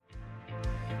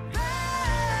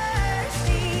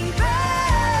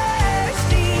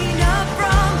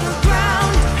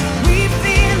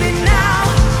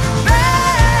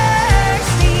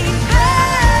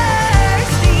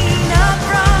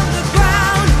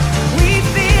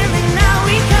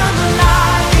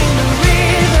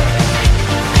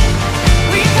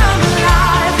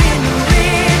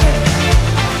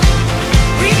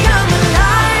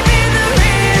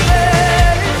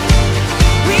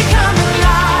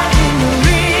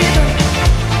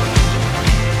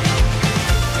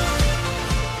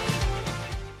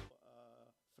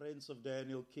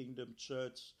Daniel Kingdom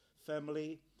Church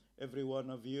family. Every one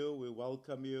of you, we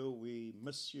welcome you, we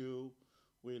miss you,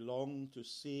 we long to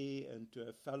see and to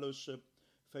have fellowship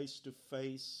face to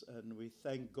face, and we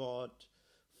thank God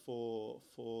for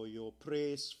your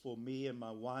prayers for me and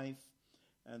my wife,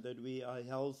 and that we are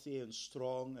healthy and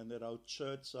strong, and that our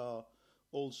church are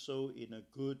also in a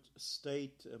good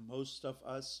state. Most of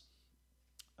us,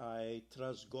 I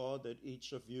trust God that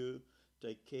each of you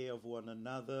take care of one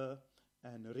another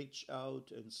and reach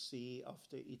out and see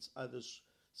after each other's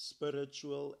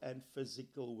spiritual and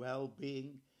physical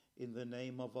well-being in the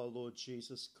name of our Lord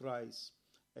Jesus Christ.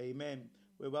 Amen.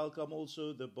 We welcome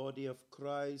also the body of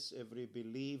Christ, every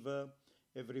believer,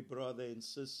 every brother and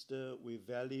sister. We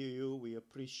value you. We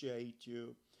appreciate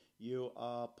you. You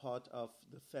are part of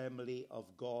the family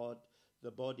of God, the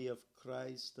body of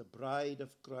Christ, the bride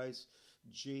of Christ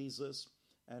Jesus.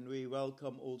 And we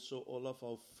welcome also all of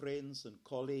our friends and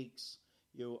colleagues.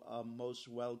 You are most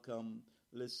welcome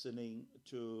listening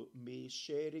to me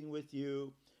sharing with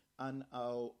you on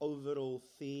our overall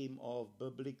theme of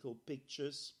biblical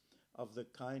pictures of the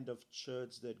kind of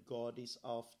church that God is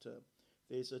after.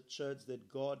 There's a church that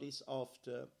God is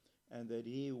after and that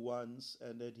He wants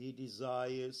and that He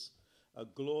desires, a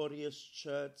glorious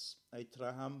church, a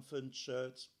triumphant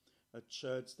church, a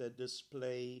church that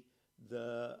displays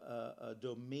the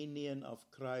dominion of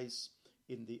Christ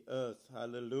in the earth.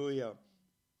 Hallelujah.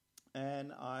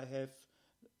 And I have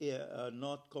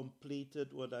not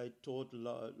completed what I taught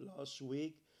last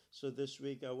week, so this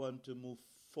week I want to move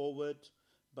forward.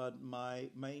 But my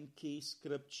main key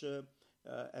scripture,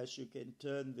 as you can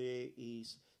turn there,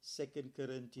 is 2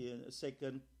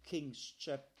 Kings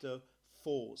chapter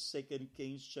 4. 2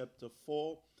 Kings chapter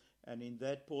 4. And in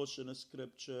that portion of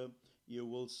scripture, you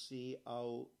will see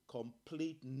our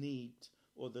complete need,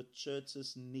 or the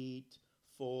church's need,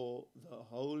 for the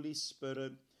Holy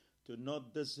Spirit, to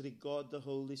not disregard the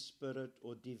Holy Spirit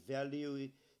or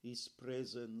devalue His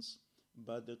presence,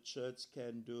 but the church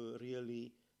can do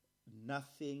really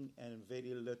nothing and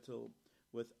very little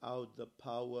without the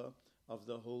power of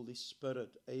the Holy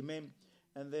Spirit. Amen.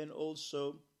 And then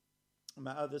also,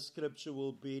 my other scripture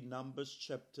will be Numbers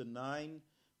chapter 9,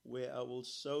 where I will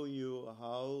show you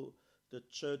how the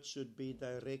church should be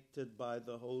directed by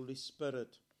the Holy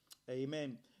Spirit.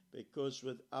 Amen. Because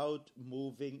without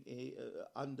moving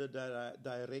under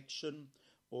direction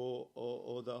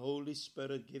or the Holy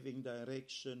Spirit giving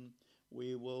direction,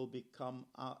 we will become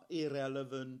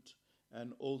irrelevant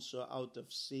and also out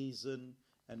of season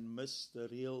and miss the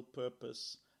real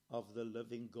purpose of the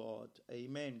living God.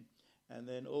 Amen. And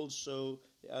then also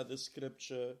the other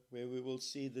scripture where we will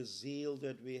see the zeal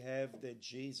that we have, that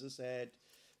Jesus had,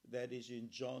 that is in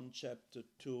John chapter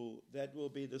 2. That will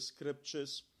be the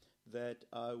scriptures that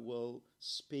I will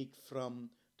speak from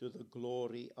to the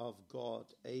glory of God.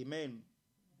 Amen.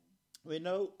 We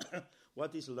know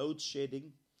what is load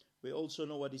shedding. We also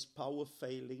know what is power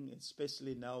failing,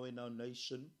 especially now in our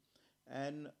nation.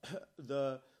 And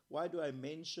why do I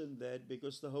mention that?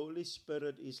 Because the Holy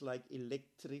Spirit is like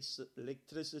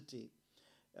electricity.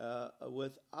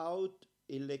 Without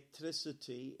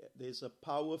electricity, there's a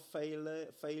power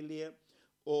failure,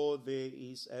 or there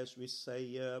is, as we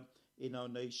say in our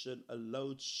nation, a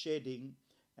load shedding,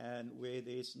 and where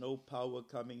there's no power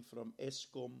coming from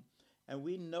Eskom. And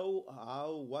we know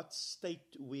what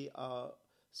state we are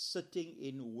sitting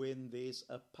in when there's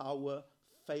a power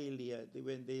failure,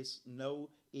 when there's no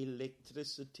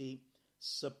electricity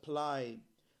supply.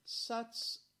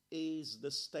 Such is the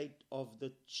state of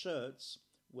the church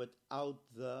without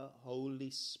the Holy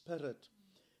Spirit.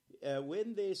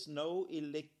 When there's no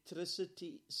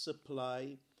electricity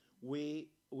supply, we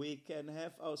can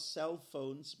have our cell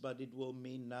phones, but it will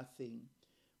mean nothing.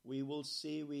 We will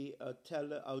see our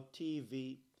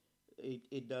TV,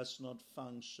 it does not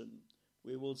function.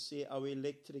 We will see our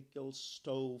electrical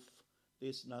stove,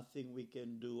 there's nothing we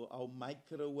can do. Our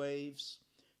microwaves,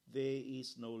 there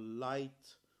is no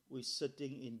light. We're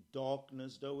sitting in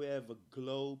darkness. Though we have a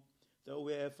globe, though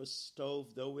we have a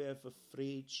stove, though we have a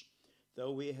fridge,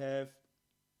 though we have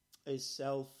a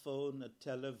cell phone, a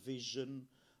television,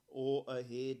 or a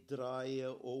hair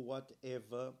dryer, or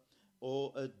whatever,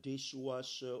 or a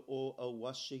dishwasher, or a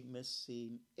washing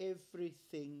machine,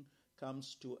 everything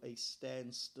comes to a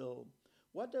standstill.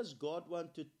 What does God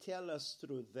want to tell us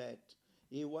through that?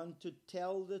 He wants to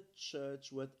tell the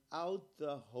church, without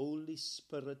the Holy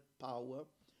Spirit power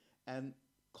and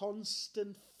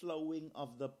constant flowing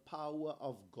of the power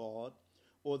of God,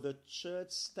 or the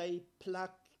church stay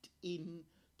plugged in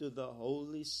to the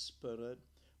Holy Spirit,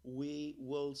 we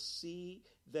will see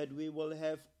that we will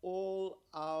have all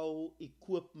our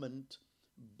equipment,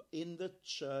 in the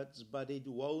church, but it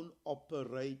won't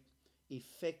operate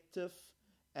effective,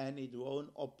 and it won't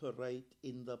operate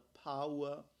in the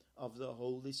power of the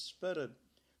Holy Spirit.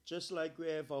 Just like we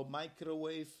have our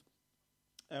microwave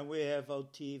and we have our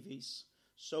TVs,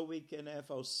 so we can have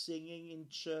our singing in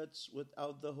church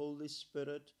without the Holy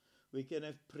Spirit. We can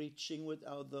have preaching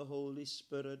without the Holy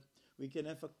Spirit. We can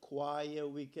have a choir.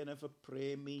 We can have a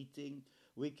prayer meeting.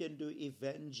 We can do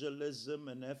evangelism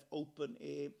and have open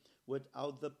air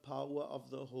without the power of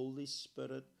the Holy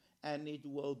Spirit. And it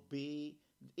will be,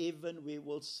 even we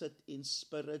will sit in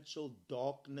spiritual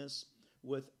darkness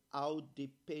without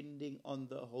depending on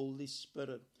the Holy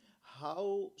Spirit.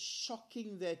 How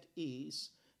shocking that is,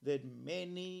 that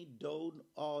many don't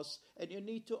ask. And you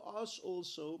need to ask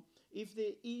also, if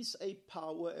there is a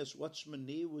power, as Watchman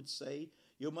Nee would say,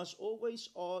 you must always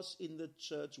ask in the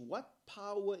church, what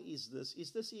power is this?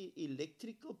 Is this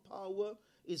electrical power?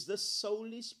 Is this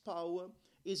soulless power?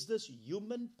 Is this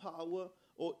human power?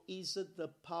 Or is it the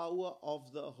power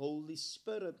of the Holy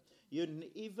Spirit?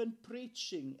 Even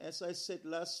preaching, as I said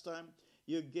last time,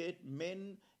 you get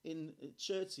men in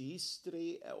church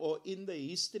history or in the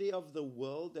history of the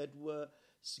world that were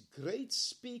great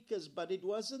speakers, but it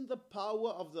wasn't the power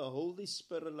of the Holy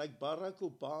Spirit. Like Barack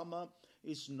Obama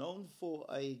is known for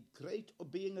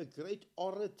being a great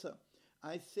orator.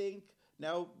 I think,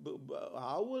 now,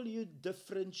 how will you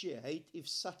differentiate if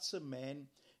such a man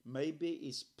maybe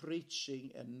is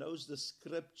preaching and knows the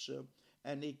scripture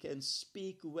and he can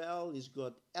speak well, he's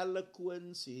got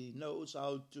eloquence, he knows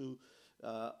how to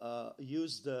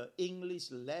use the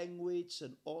English language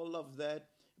and all of that.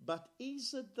 But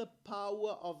is it the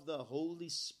power of the Holy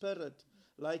Spirit?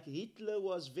 Like Hitler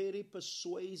was very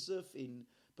persuasive in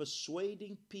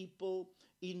persuading people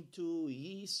into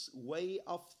his way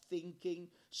of thinking.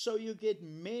 So you get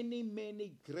many,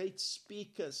 many great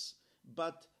speakers,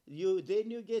 but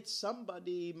then you get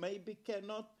somebody maybe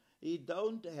he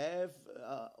don't have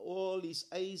all his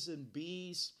A's and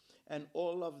B's and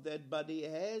all of that, but he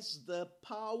has the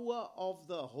power of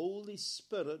the Holy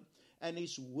Spirit, and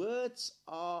his words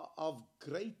are of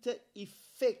greater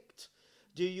effect.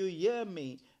 Do you hear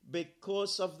me?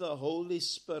 Because of the Holy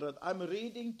Spirit. I'm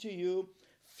reading to you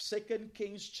 2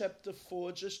 Kings chapter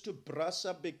 4 just to brush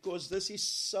up, because this is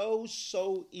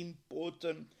so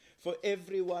important for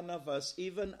every one of us,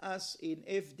 even us in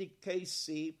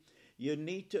FDKC. You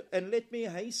need to, and let me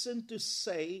hasten to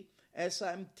say, as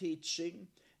I'm teaching,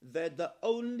 that the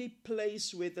only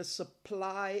place where the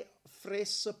fresh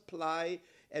supply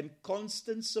and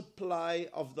constant supply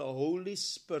of the Holy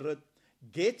Spirit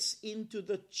gets into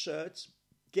the church,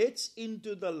 gets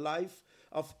into the life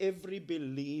of every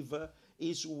believer,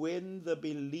 is when the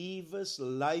believer's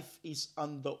life is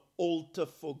on the altar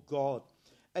for God.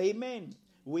 Amen.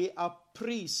 We are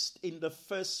priests in the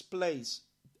first place.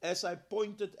 As I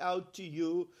pointed out to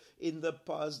you in the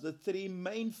past, the three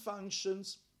main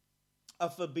functions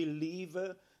of a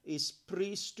believer is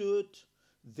priesthood,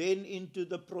 then into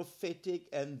the prophetic,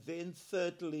 and then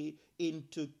thirdly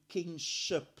into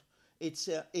kingship.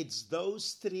 It's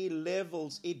those three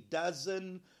levels. It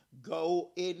doesn't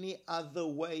go any other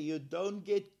way. You don't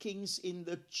get kings in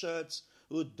the church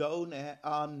who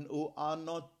are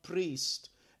not priests.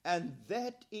 And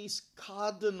that is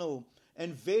cardinal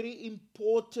and very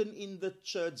important in the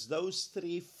church, those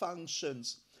three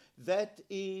functions. That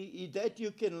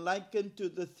you can liken to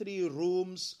the three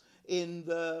rooms in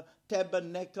the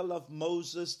tabernacle of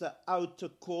Moses, the outer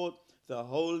court, the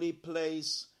holy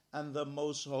place, and the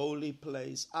most holy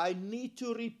place. I need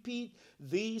to repeat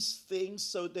these things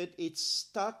so that it's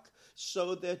stuck,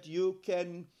 so that you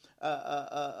can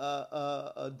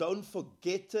don't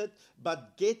forget it,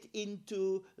 but get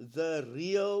into the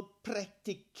real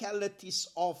practicalities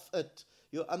of it.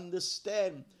 You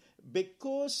understand?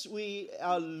 Because we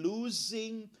are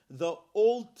losing the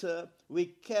altar, we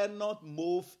cannot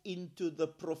move into the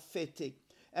prophetic.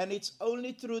 And it's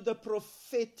only through the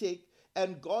prophetic,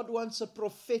 and God wants a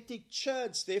prophetic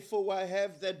church. Therefore, I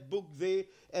have that book there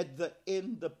at the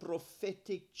end, the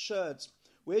prophetic church.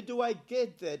 Where do I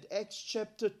get that? Acts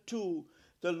chapter 2.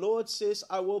 The Lord says,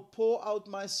 I will pour out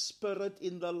my spirit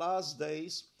in the last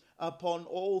days upon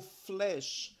all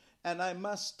flesh. And I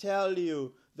must tell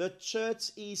you, the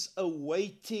church is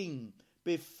awaiting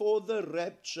before the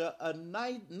rapture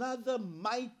another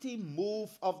mighty move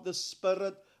of the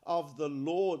Spirit of the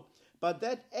Lord. But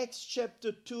that Acts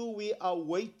chapter 2, we are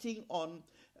waiting on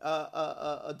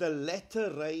the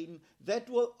latter rain. That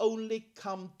will only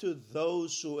come to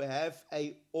those who have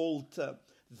an altar,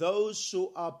 those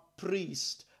who are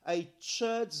priests, a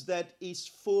church that is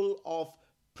full of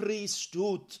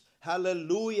priesthood.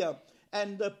 Hallelujah.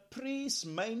 And the priest's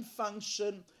main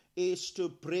function is to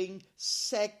bring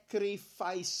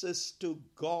sacrifices to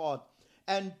God.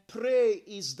 And prayer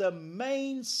is the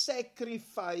main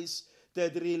sacrifice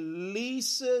that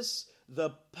releases the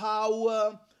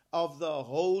power of the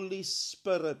Holy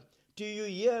Spirit. Do you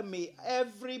hear me?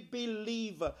 Every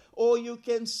believer, or you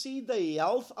can see the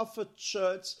health of a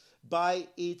church by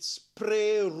its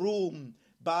prayer room.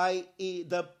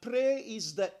 The prayer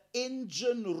is the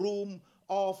engine room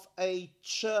of a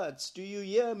church. Do you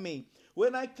hear me?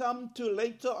 When I come to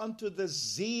later on to the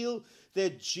zeal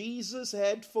that Jesus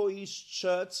had for his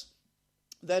church,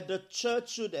 that the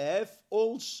church should have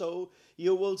also,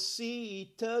 you will see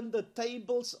he turned the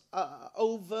tables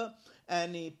over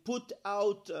and he put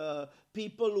out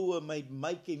people who were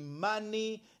making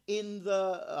money in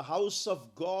the house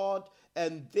of God.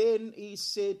 And then he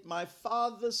said, my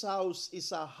Father's house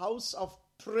is a house of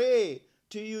prayer.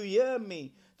 Do you hear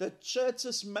me? The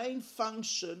church's main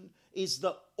function is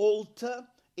the altar,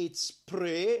 it's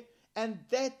prayer, and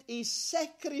that is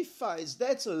sacrifice.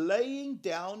 That's laying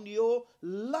down your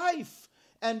life.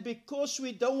 And because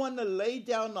we don't want to lay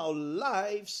down our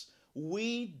lives,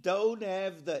 we don't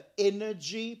have the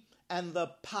energy and the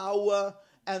power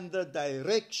and the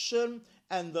direction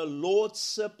and the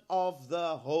lordship of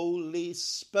the Holy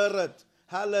Spirit.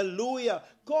 Hallelujah.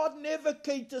 God never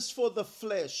caters for the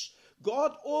flesh.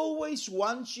 God always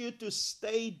wants you to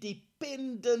stay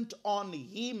dependent on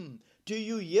Him. Do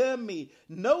you hear me?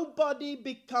 Nobody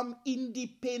become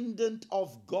independent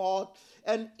of God.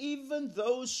 And even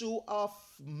those who are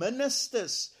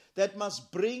ministers that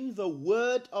must bring the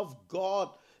word of God,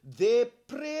 their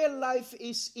prayer life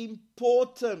is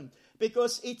important,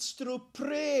 because it's through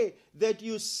prayer that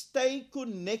you stay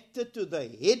connected to the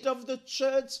head of the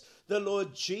church, the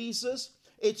Lord Jesus.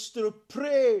 It's through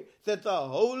prayer that the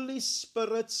Holy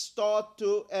Spirit start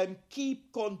to and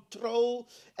keep control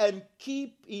and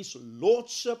keep His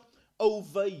lordship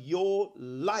over your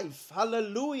life.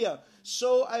 Hallelujah.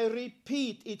 So I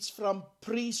repeat, it's from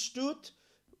priesthood,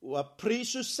 a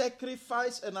priesthood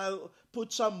sacrifice, and I'll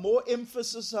put some more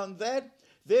emphasis on that.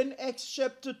 Then Acts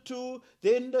chapter 2,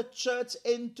 then the church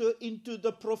enter into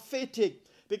the prophetic.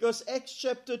 Because Acts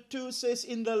chapter 2 says,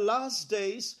 in the last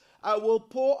days, I will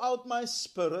pour out my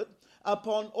Spirit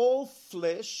upon all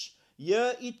flesh.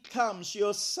 Here it comes.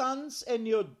 Your sons and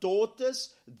your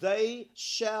daughters, they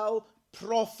shall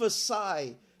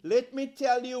prophesy. Let me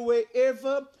tell you,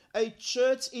 wherever a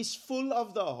church is full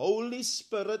of the Holy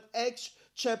Spirit, Acts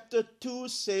chapter 2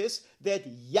 says that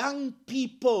young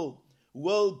people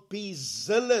will be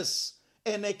zealous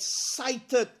and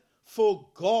excited for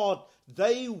God.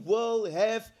 They will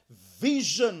have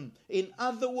vision. In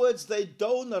other words, they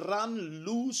don't run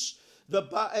loose.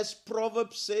 As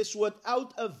Proverbs says,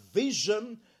 without a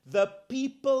vision, the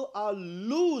people are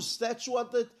loose. That's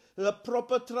what the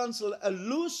proper translation.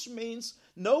 Loose means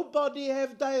nobody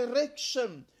have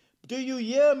direction. Do you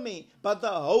hear me? But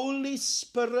the Holy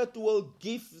Spirit will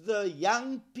give the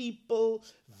young people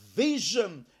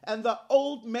vision, and the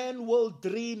old man will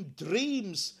dream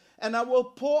dreams. And I will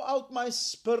pour out my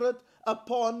Spirit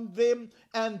upon them,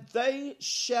 and they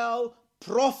shall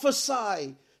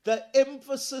prophesy. The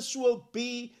emphasis will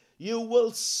be, you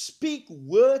will speak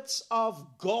words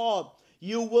of God.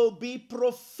 You will be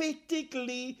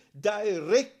prophetically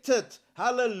directed.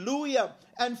 Hallelujah.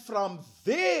 And from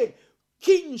there,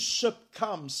 kingship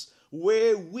comes,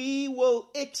 where we will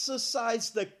exercise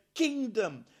the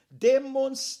kingdom,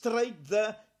 demonstrate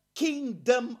the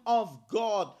kingdom of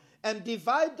God. And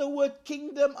divide the word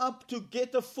kingdom up to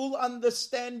get a full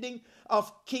understanding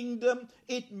of kingdom.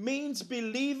 It means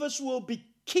believers will be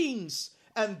kings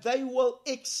and they will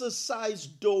exercise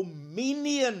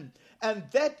dominion. And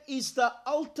that is the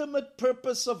ultimate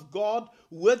purpose of God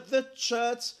with the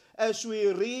church, as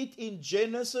we read in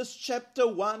Genesis chapter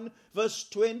 1 verse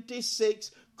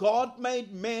 26. God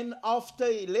made man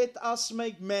let us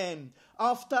make man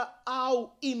after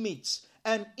our image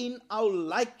and in our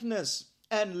likeness,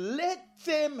 and let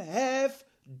them have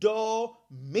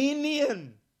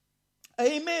dominion.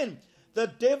 Amen. The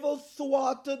devil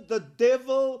thwarted, the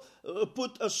devil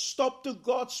put a stop to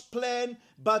God's plan,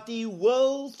 but he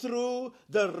will, through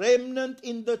the remnant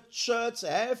in the church,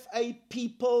 have a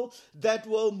people that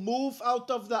will move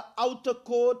out of the outer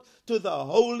court to the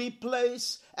holy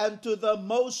place and to the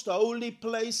most holy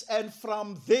place, and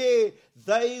from there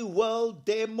they will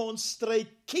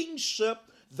demonstrate kingship.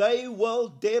 They will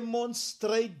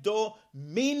demonstrate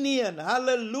dominion.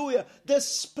 Hallelujah.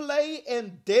 Display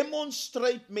and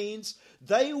demonstrate means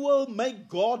they will make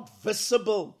God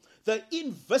visible. The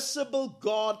invisible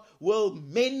God will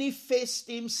manifest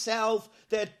Himself,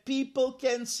 that people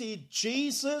can see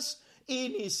Jesus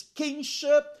in his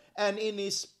kingship and in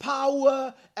his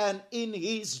power and in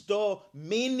his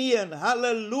dominion.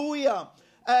 Hallelujah.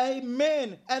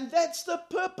 Amen. And that's the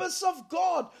purpose of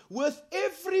God. With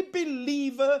every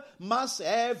believer must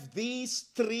have these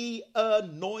three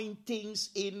anointings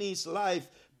in his life.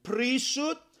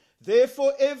 Priesthood.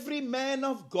 Therefore, every man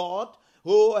of God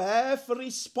who have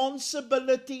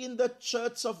responsibility in the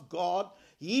church of God,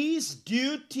 his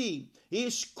duty,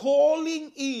 his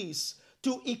calling is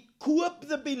to equip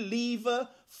the believer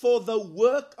for the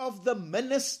work of the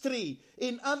ministry.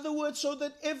 In other words, so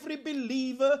that every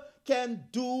believer can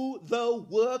do the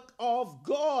work of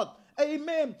God.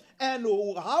 Amen. And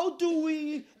how do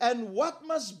we, and what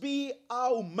must be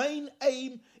our main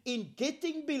aim in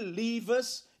getting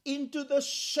believers into the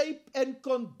shape and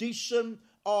condition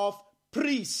of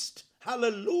priest?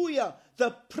 Hallelujah.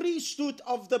 The priesthood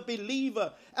of the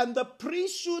believer. And the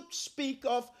priesthood speak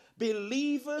of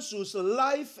believers whose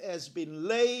life has been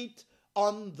laid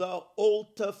on the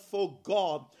altar for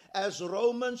God. As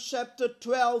Romans chapter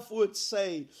 12 would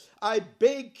say, I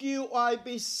beg you, I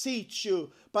beseech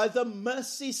you, by the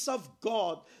mercies of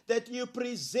God, that you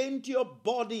present your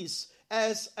bodies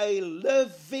as a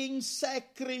living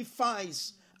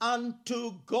sacrifice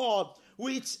unto God,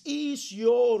 which is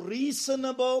your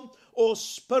reasonable or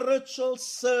spiritual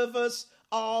service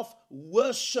of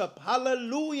worship.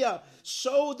 Hallelujah.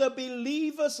 So the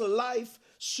believer's life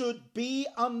should be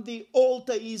on the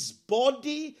altar. His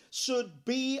body should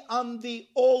be on the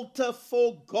altar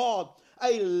for God.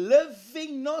 A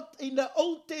living, not in the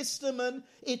Old Testament,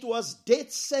 it was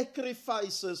dead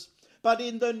sacrifices. But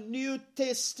in the New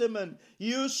Testament,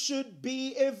 you should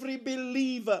be, every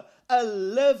believer, a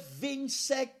living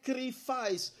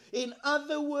sacrifice. In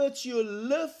other words, you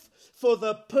live for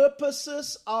the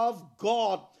purposes of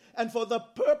God and for the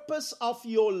purpose of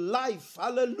your life.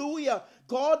 Hallelujah.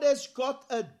 God has got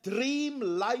a dream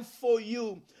life for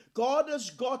you. God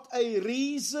has got a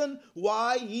reason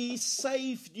why He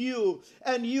saved you.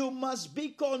 And you must be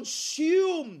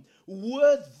consumed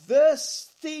with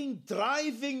this thing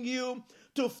driving you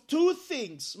to two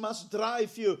things must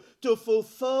drive you to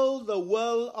fulfill the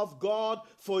will of God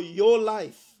for your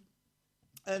life.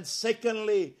 And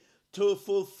secondly, to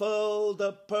fulfill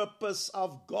the purpose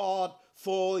of God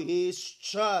for His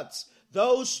church.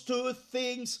 Those two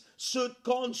things should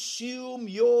consume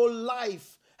your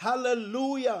life.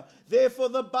 Hallelujah. Therefore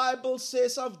the Bible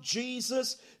says of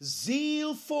Jesus,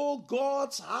 zeal for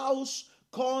God's house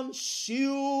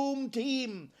consumed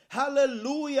Him.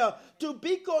 Hallelujah. To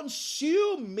be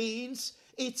consumed means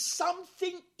it's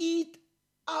something eat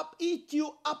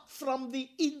you up from the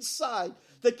inside.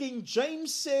 The King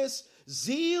James says,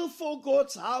 zeal for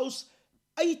God's house,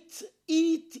 eat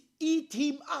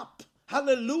him up.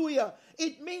 Hallelujah.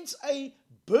 It means a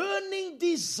burning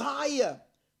desire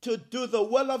to do the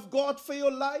will of God for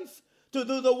your life, to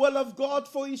do the will of God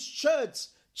for His church.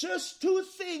 Just two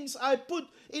things I put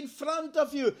in front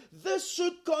of you. This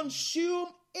should consume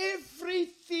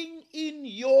everything in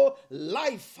your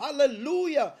life.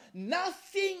 Hallelujah.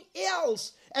 Nothing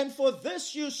else. And for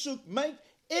this you should make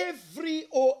every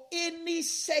or any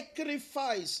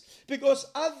sacrifice, because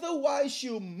otherwise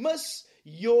you miss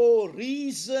your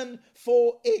reason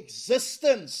for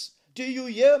existence. Do you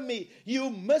hear me? You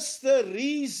miss the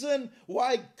reason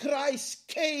why Christ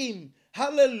came.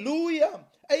 Hallelujah.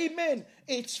 Amen.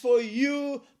 It's for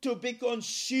you to be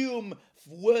consumed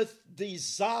with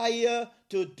desire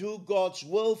to do God's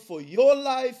will for your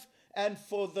life and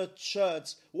for the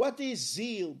church. What is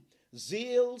zeal?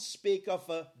 Zeal speaks of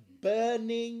a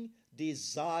burning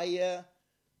desire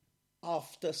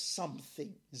after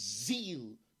something.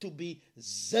 Zeal, to be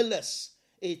zealous.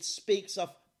 It speaks of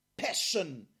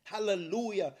passion.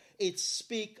 Hallelujah. It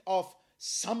speaks of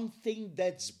something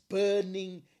that's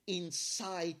burning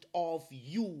inside of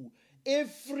you.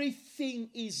 Everything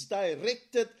is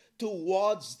directed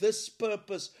towards this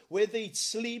purpose, whether it's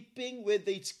sleeping,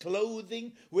 whether it's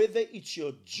clothing, whether it's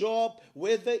your job,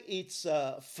 whether it's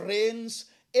friends,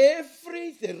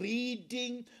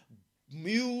 reading,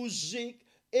 music,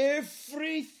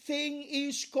 everything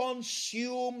is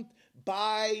consumed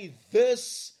by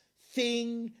this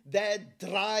thing that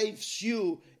drives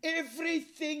you.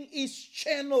 Everything is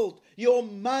channeled. Your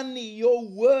money, your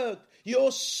work,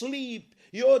 your sleep,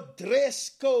 your dress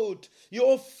code,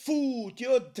 your food,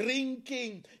 your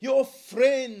drinking, your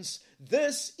friends.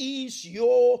 This is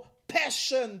your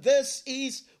passion. This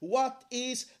is what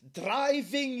is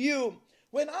driving you.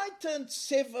 When I turned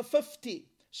 50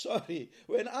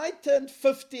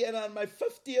 and on my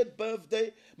 50th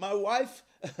birthday, my wife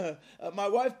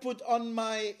put on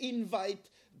my invite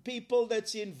people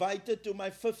that's invited to my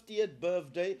 50th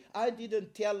birthday, I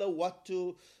didn't tell her what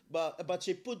to, but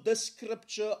she put this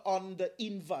scripture on the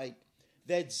invite,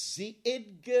 that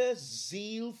Edgar's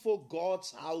zeal for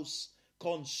God's house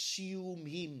consume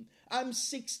him. I'm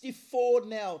 64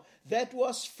 now. That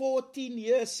was 14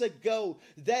 years ago.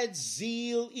 That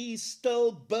zeal is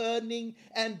still burning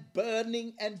and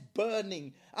burning and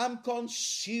burning. I'm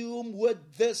consumed with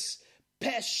this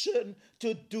passion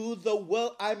to do the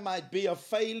will. I might be a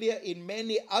failure in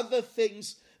many other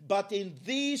things, but in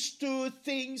these two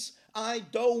things, I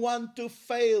don't want to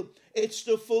fail. It's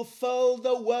to fulfill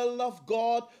the will of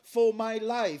God for my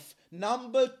life.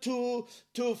 Number 2,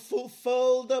 to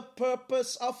fulfill the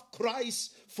purpose of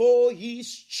Christ for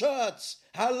his church.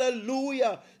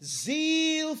 Hallelujah.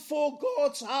 Zeal for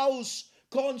God's house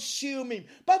consuming.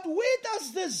 But where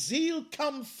does the zeal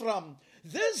come from?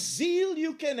 This zeal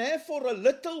you can have for a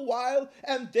little while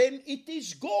and then it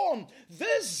is gone.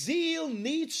 This zeal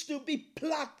needs to be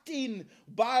plugged in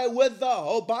by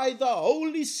the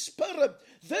Holy Spirit.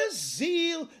 This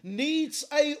zeal needs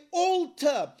an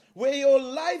altar where your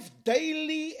life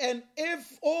daily and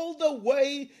all the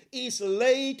way is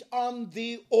laid on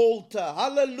the altar.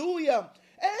 Hallelujah.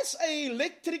 As an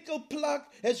electrical plug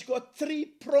has got 3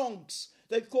 prongs,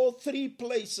 they call 3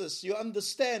 places. You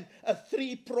understand? A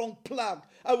 3-prong plug.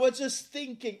 I was just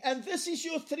thinking, and this is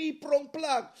your 3-prong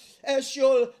plug. As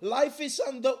your life is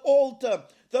on the altar,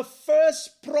 the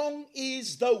first prong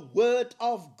is the Word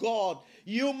of God.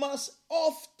 You must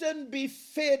often be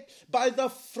fed by the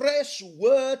fresh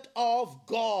Word of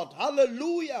God.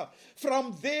 Hallelujah.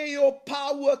 From there your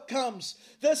power comes.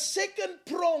 The second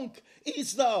prong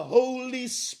is the Holy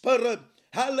Spirit.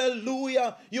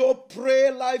 Hallelujah. Your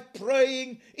prayer life,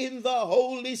 praying in the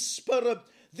Holy Spirit.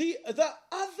 The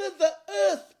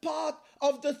earth part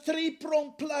of the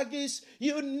 3-prong plug is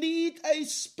you need a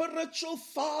spiritual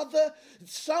father,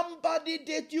 somebody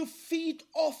that you feed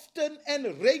often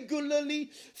and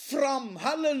regularly from.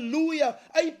 Hallelujah.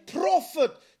 A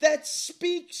prophet that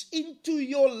speaks into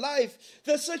your life.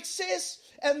 The success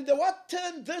and what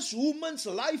turned this woman's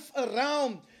life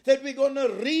around that we're going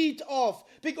to read of,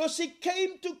 because she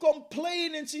came to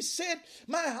complain and she said,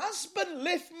 my husband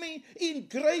left me in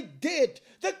great debt.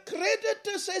 The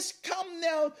creditors has come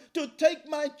now to take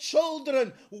my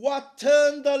children. What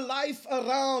turned her life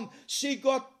around? She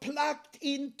got plugged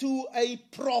into a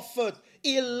prophet,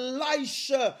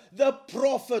 Elisha the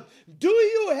prophet. Do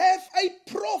you have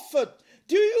a prophet?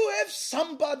 Do you have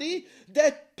somebody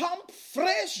that pump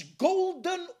fresh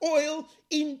golden oil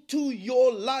into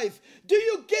your life? Do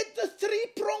you get the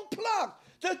 3-prong plug?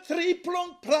 The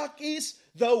 3-prong plug is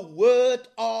the Word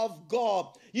of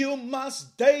God. You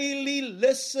must daily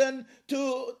listen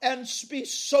to and be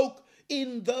soaked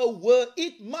in the Word.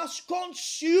 It must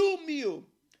consume you.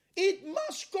 It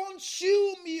must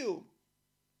consume you.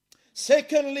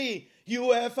 Secondly,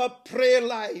 you have a prayer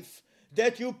life.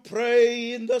 That you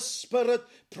pray in the Spirit,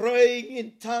 praying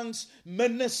in tongues,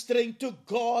 ministering to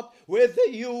God. Whether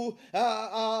you,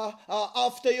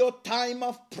 after your time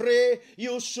of prayer,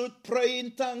 you should pray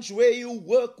in tongues. Where you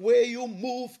work, where you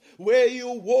move, where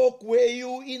you walk, where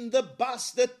you in the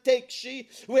bus, the taxi,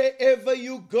 wherever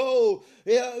you go.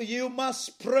 You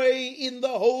must pray in the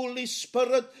Holy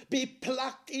Spirit. Be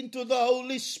plugged into the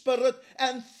Holy Spirit.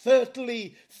 And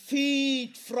thirdly,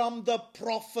 feed from the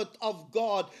prophet of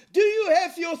God. Do you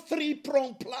have your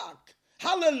 3-prong plug?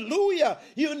 Hallelujah.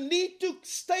 You need to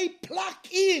stay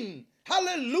plugged in.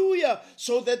 Hallelujah.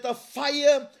 So that the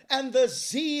fire and the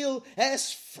zeal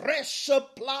has fresh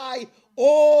supply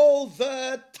all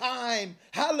the time.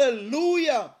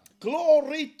 Hallelujah.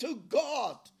 Glory to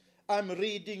God. I'm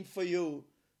reading for you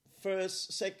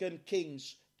 1st, 2nd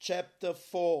Kings chapter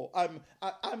 4.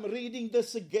 I'm reading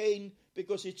this again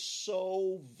because it's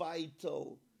so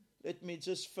vital. Let me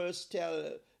just first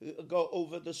go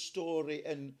over the story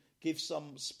and give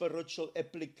some spiritual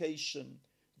application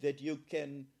that you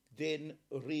can then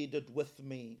read it with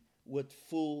me with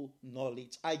full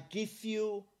knowledge. I give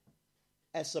you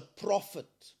as a prophet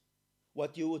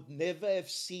what you would never have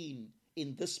seen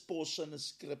in this portion of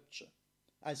scripture.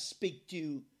 I speak to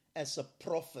you as a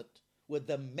prophet with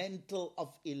the mantle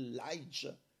of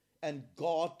Elijah, and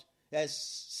God has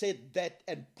said that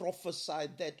and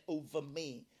prophesied that over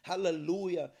me.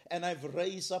 Hallelujah. And I've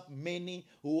raised up many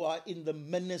who are in the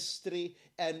ministry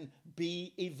and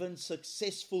be even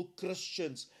successful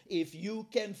Christians. If you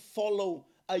can follow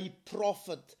a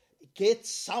prophet, get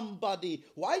somebody.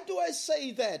 Why do I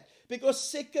say that?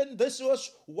 Because this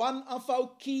was one of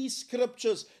our key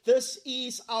scriptures. This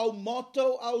is our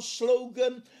motto, our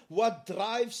slogan. What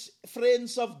drives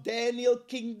Friends of Daniel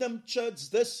Kingdom Church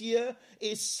this year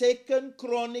is 2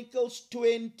 Chronicles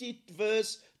 20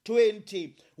 verse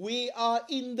 20. We are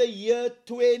in the year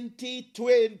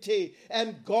 2020,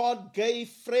 and God gave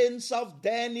Friends of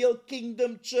Daniel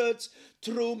Kingdom Church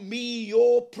through me,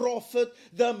 your prophet,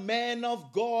 the man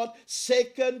of God,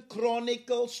 2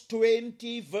 Chronicles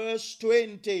 20 verse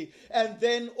 20. And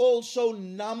then also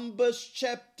Numbers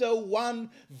chapter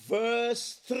 1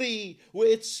 verse 3, where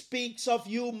it speaks of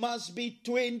you must be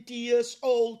 20 years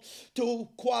old to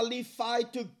qualify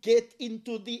to get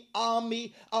into the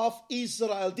army of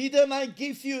Israel. Didn't I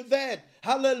give you that?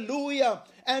 Hallelujah.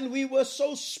 And we were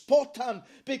so spot on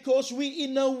because we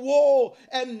in a war,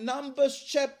 and Numbers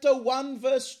chapter 1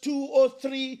 verse 2 or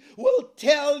 3 will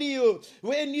tell you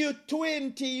when you're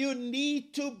 20 you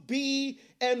need to be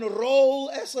enrolled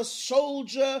as a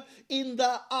soldier in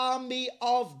the army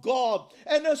of God.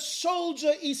 And a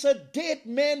soldier is a dead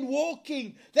man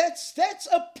walking. That's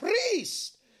a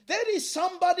priest. That is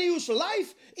somebody whose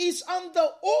life is on the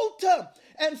altar.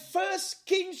 And 1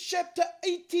 Kings chapter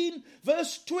 18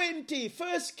 verse 20.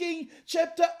 1 Kings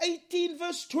chapter 18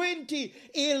 verse 20.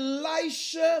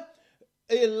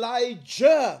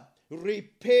 Elijah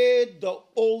repaired the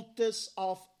altars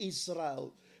of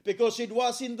Israel. Because it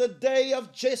was in the day of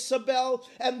Jezebel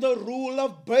and the rule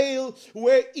of Baal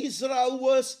where Israel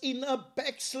was in a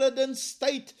backslidden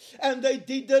state, and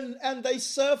they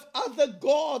served other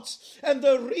gods. And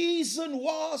the reason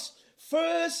was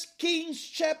 1 Kings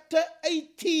chapter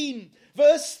 18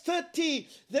 verse 30.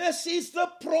 This is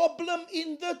the problem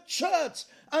in the church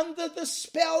under the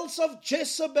spells of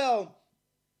Jezebel.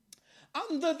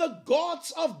 Under the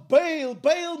gods of Baal.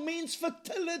 Baal means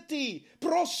fertility,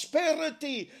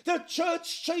 prosperity. The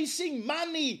church chasing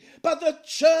money, but the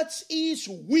church is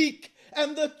weak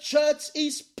and the church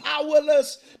is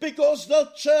powerless because the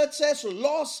church has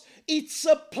lost its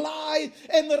supply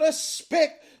and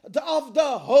respect of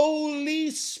the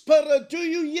Holy Spirit. Do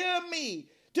you hear me?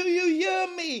 Do you hear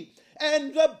me?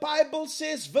 And the Bible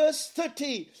says, verse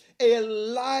 30,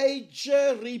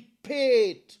 Elijah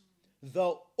repaired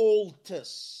the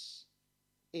altars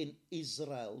in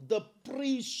Israel, the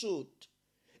priesthood.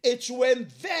 It's when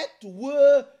that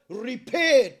were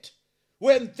repaired,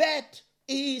 when that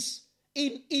is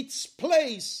in its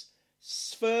place.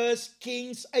 1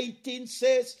 Kings 18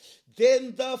 says,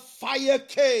 then the fire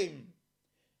came.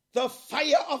 The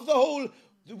fire of the whole.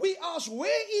 We ask,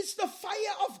 where is the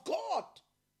fire of God?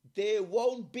 There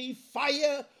won't be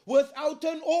fire without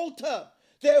an altar.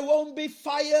 There won't be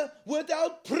fire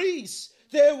without priests.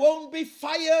 There won't be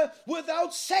fire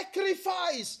without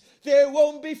sacrifice. There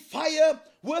won't be fire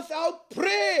without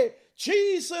prayer.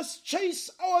 Jesus chased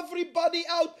everybody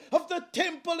out of the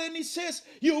temple and he says,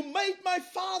 you made my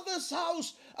Father's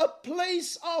house a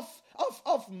place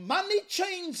of money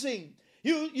changing.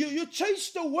 You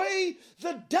chased away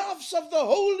the doves of the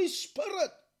Holy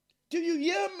Spirit. Do you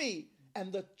hear me?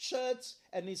 And the church,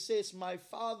 and he says, my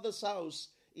Father's house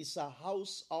is a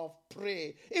house of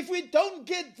prayer. If we don't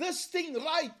get this thing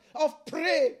right of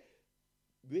prayer,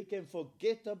 we can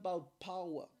forget about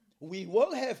power. We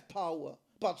will have power,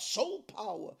 but soul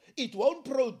power, it won't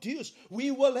produce.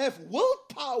 We will have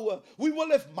willpower. We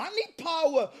will have money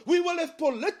power. We will have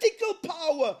political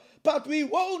power, but we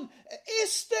won't.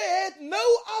 Esther had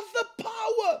no other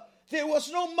power. There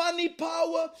was no money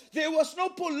power. There was no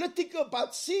political,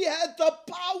 but she had the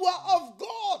power of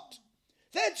God.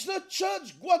 That's the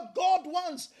church, what God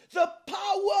wants, the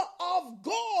power of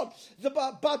God.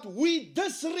 But we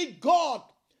disregard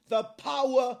the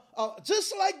power of,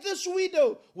 just like this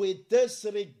widow, we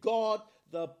disregard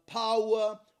the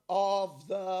power of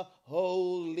the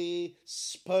Holy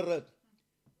Spirit.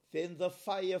 Then the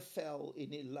fire fell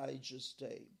in Elijah's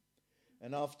day.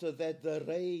 And after that, the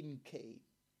rain came.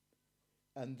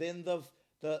 And then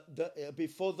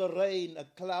before the rain, a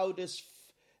cloud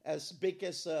as big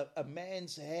as a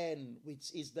man's hand,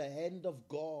 which is the hand of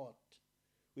God,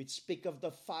 which speak of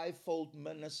the fivefold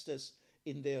ministers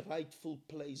in their rightful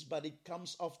place, but it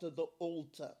comes after the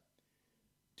altar.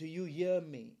 Do you hear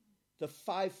me? The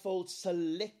fivefold,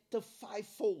 select the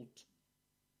fivefold.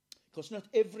 Because not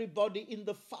everybody in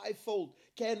the fivefold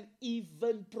can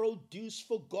even produce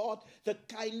for God the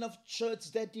kind of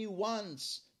church that he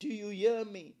wants. Do you hear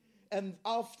me? And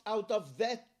out of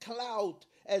that cloud,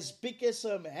 as big as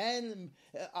a hand,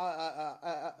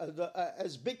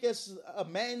 as big as a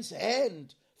man's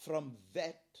hand, from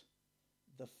that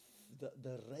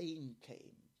the rain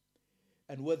came.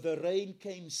 And with the rain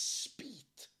came speed.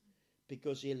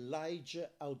 because Elijah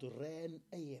outran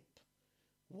Ahab.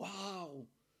 Wow,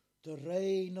 the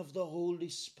reign of the Holy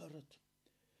Spirit,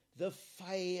 the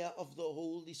fire of the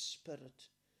Holy Spirit.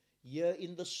 Here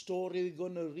in the story we're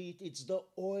going to read, it's the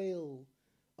oil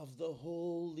of the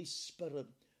Holy Spirit,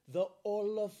 the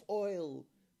olive oil.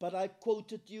 But I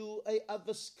quoted you a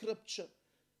other scripture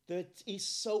that is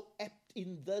so apt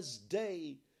in this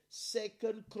day.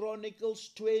 2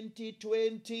 Chronicles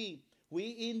 20:20. We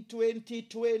in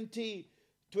 2020.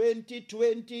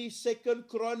 2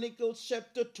 Chronicles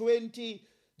chapter 20.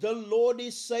 The Lord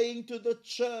is saying to the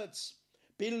church,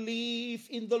 believe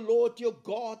in the Lord your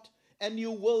God and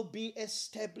you will be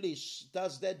established.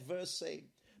 Does that verse say?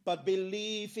 But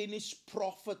believe in his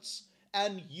prophets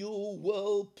and you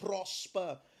will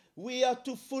prosper. We are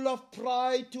too full of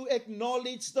pride to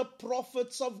acknowledge the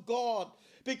prophets of God,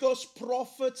 because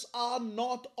prophets are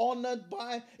not honored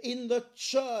in the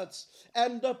church,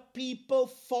 and the people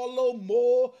follow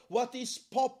more what is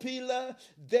popular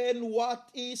than what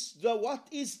is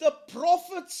the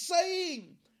prophet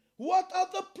saying.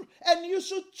 And you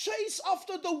should chase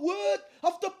after the word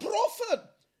of the prophet.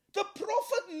 The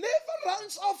prophet never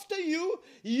runs after you.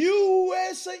 You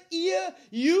as an ear,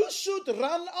 you should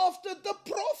run after the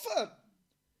prophet.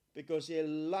 Because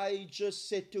Elijah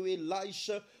said to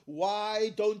Elisha, why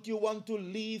don't you want to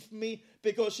leave me?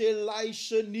 Because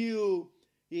Elisha knew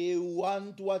he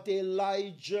wanted what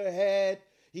Elijah had.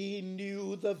 He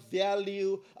knew the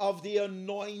value of the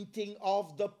anointing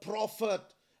of the prophet.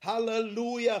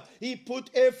 Hallelujah. He put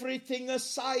everything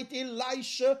aside,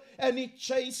 Elisha, and he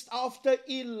chased after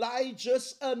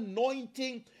Elijah's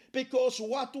anointing. Because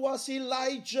what was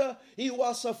Elijah? He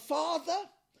was a father,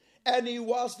 and he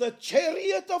was the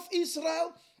chariot of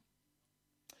Israel,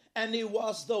 and he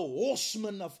was the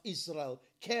horseman of Israel.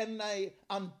 Can I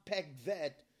unpack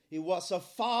that? He was a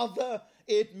father.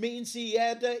 It means he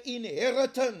had an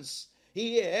inheritance.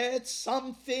 He had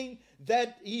something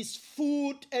that his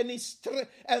food and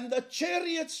the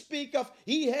chariots speak of,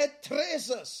 he had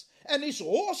treasures. And his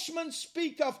horsemen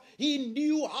speak of, he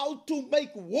knew how to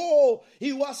make war.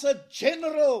 He was a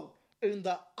general in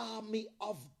the army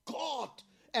of God.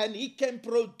 And he can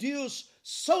produce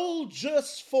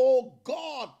soldiers for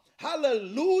God.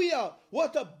 Hallelujah.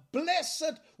 What a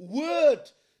blessed word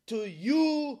to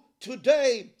you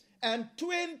today. And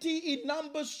 20 in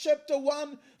Numbers chapter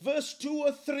 1, verse 2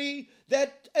 or 3,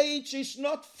 that age is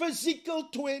not physical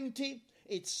 20,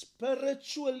 it's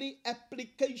spiritually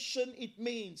application it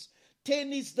means.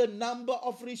 10 is the number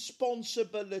of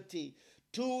responsibility.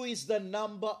 2 is the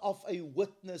number of a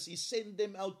witness. He sent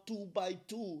them out 2 by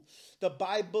 2. The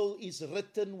Bible is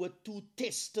written with 2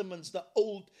 testaments, the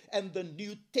Old and the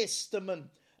New Testament.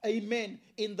 Amen.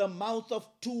 In the mouth of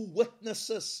 2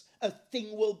 witnesses, a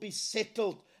thing will be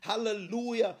settled.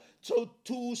 Hallelujah. So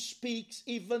 2 speaks,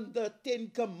 even the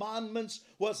 10 commandments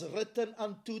was written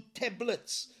on 2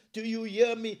 tablets. Do you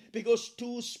hear me? Because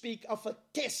 2 speak of a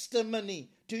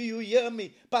testimony. Do you hear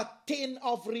me? But 10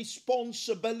 of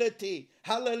responsibility.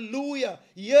 Hallelujah.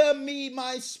 Hear me,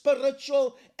 my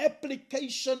spiritual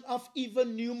application of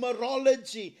even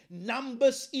numerology.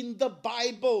 Numbers in the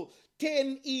Bible.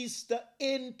 10 is the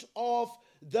end of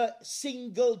the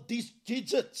single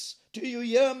digits. Do you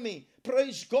hear me?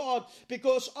 Praise God.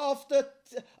 Because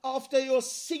after your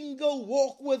single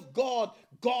walk with God,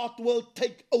 God will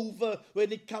take over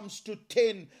when it comes to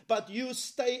 10. But you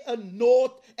stay a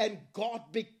naught and God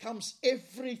becomes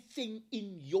everything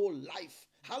in your life.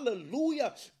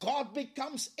 Hallelujah. God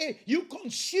becomes, you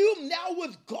consume now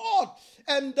with God.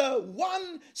 And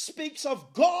 1 speaks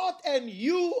of God, and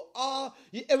you are,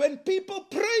 when people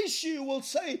praise you, will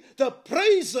say the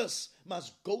praises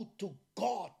must go to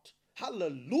God.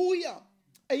 Hallelujah.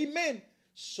 Amen.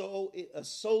 So a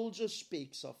soldier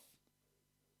speaks of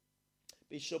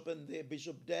Bishop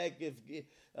Dag,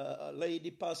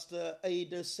 Lady Pastor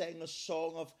Ada sang a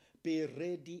song of be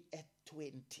ready at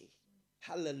 20.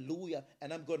 Hallelujah.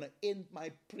 And I'm going to end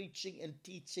my preaching and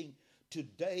teaching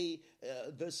today,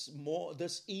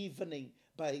 this evening,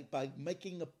 by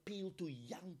making appeal to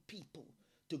young people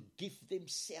to give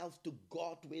themselves to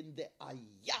God when they are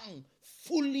young,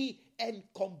 fully and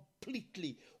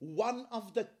completely. One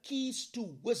of the keys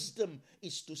to wisdom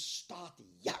is to start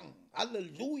young.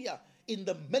 Hallelujah. In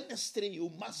the ministry,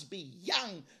 you must be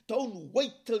young. Don't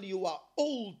wait till you are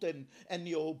old and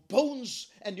your bones,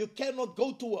 and you cannot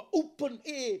go to an open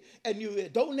air and you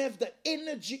don't have the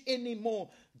energy anymore.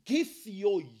 Give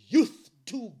your youth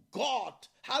to God.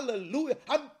 Hallelujah.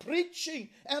 I'm preaching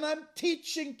and I'm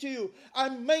teaching to you.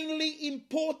 I'm mainly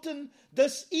important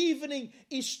this evening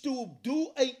is to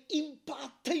do an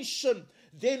impartation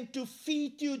than to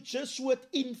feed you just with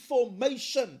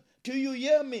information. Do you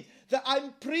hear me? That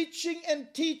I'm preaching and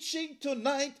teaching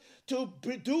tonight to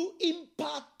do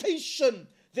impartation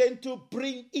than to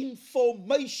bring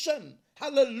information.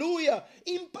 Hallelujah.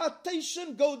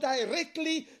 Impartation go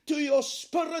directly to your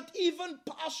spirit, even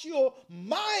past your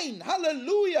mind.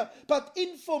 Hallelujah. But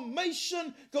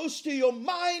information goes to your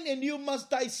mind and you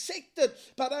must dissect it.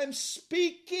 But I'm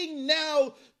speaking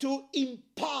now to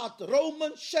impart.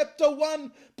 Romans chapter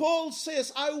 1, Paul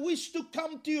says, I wish to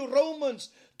come to you, Romans,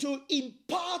 to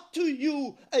impart to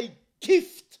you a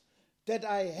gift that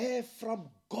I have from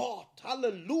God.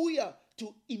 Hallelujah.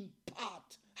 To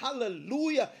impart.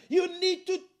 Hallelujah. You need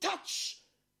to touch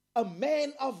a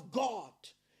man of God.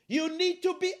 You need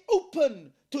to be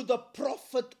open to the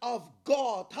prophet of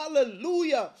God.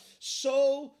 Hallelujah.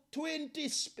 So 20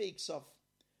 speaks of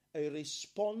a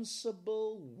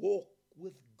responsible walk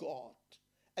with God.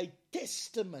 A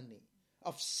testimony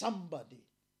of somebody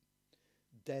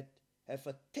that have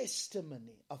a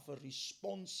testimony of a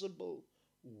responsible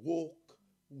walk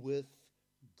with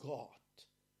God.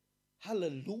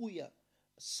 Hallelujah.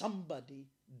 Somebody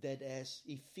that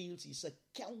he feels he's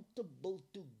accountable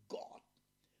to God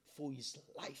for his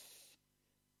life.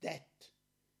 That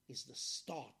is the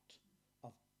start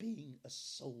of being a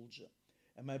soldier.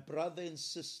 And my brother and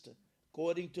sister,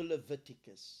 according to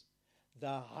Leviticus,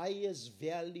 the highest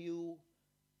value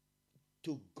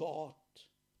to God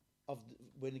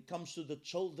when it comes to the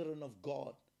children of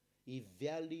God, he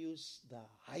values the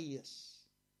highest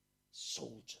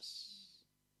soldiers.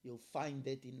 You'll find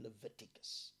that in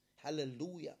Leviticus.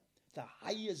 Hallelujah. The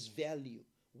highest value.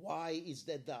 Why is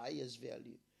that the highest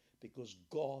value? Because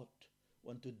God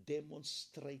wants to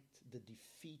demonstrate the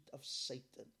defeat of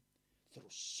Satan through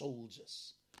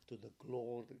soldiers to the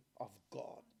glory of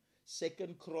God.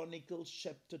 2 Chronicles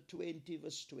chapter 20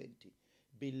 verse 20.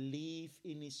 Believe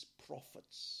in his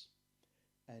prophets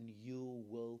and you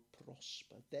will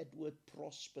prosper. That word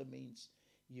prosper means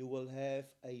you will have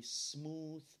a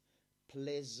smooth,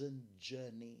 pleasant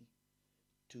journey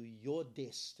to your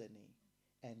destiny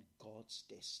and God's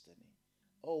destiny.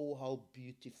 Oh, how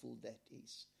beautiful that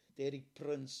is. Derek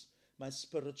Prince, my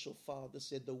spiritual father,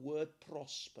 said the word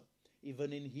prosper,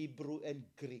 even in Hebrew and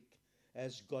Greek,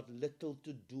 has got little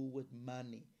to do with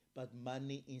money, but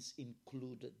money is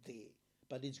included there.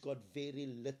 But it's got very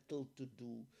little to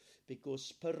do, because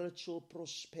spiritual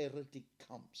prosperity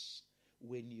comes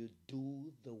when you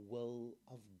do the will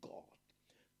of God.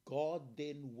 God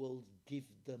then will give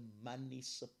the money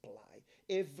supply.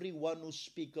 Everyone who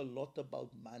speaks a lot about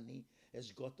money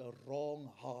has got a wrong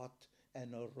heart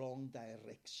and a wrong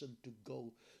direction to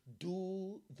go.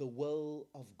 Do the will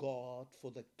of God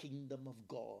for the kingdom of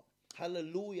God.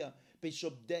 Hallelujah.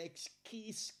 Bishop Dag's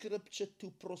key scripture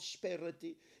to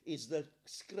prosperity is the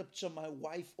scripture my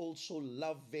wife also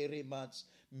loved very much.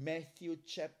 Matthew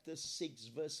chapter 6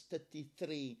 verse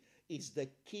 33 is the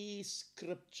key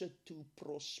scripture to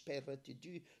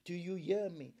prosperity. Do you hear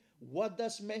me? What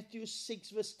does Matthew 6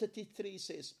 verse 33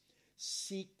 says?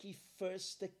 Seek ye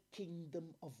first the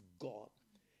kingdom of God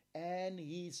and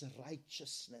his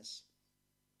righteousness.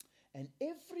 And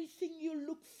everything you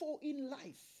look for in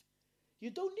life, you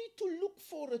don't need to look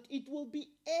for it. It will be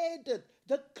added.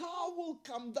 The car will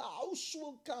come. The house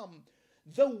will come.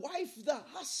 The wife, the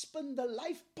husband, the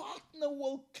life partner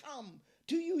will come.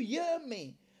 Do you hear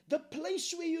me? The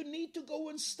place where you need to go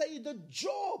and stay, the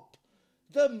job,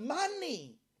 the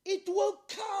money, it will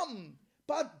come.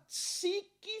 But seek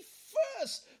ye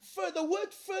first. For the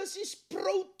word first is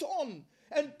proton.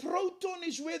 And proton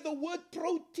is where the word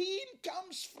protein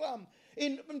comes from.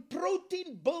 And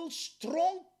protein builds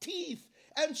strong teeth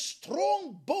and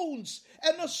strong bones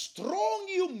and a strong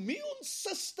immune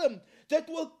system that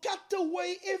will cut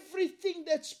away everything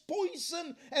that's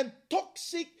poison and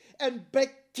toxic and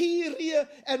bacteria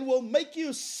and will make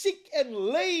you sick and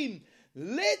lame.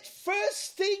 Let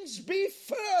first things be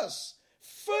first.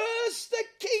 First the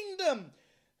kingdom.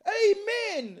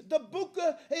 Amen. The book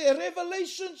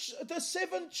Revelation, the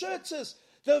 7 churches.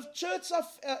 The church of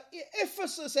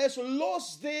Ephesus has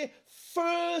lost their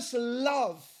first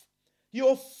love.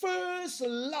 Your first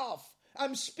love.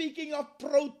 I'm speaking of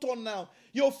proton now.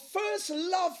 Your first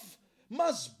love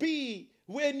must be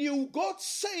when you got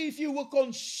saved, you were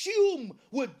consumed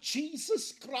with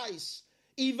Jesus Christ.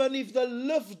 Even if the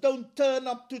lift don't turn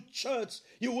up to church,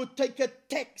 you would take a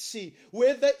taxi.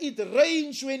 Whether it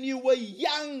rains when you were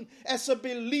young as a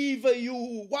believer,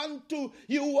 you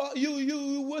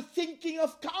were thinking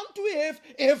of, can't we have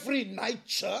every night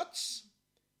church?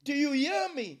 Do you hear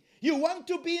me? You want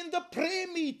to be in the prayer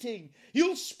meeting.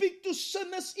 You'll speak to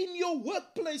sinners in your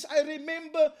workplace. I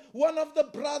remember one of the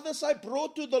brothers I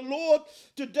brought to the Lord.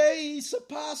 Today he's a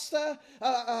pastor.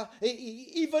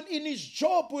 Even in his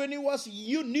job when he was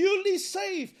newly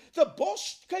saved, the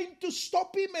boss came to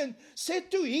stop him and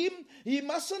said to him, he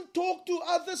mustn't talk to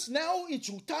others now. It's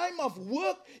time of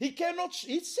work. He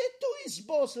said to his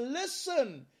boss,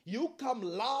 listen, you come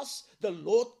last, the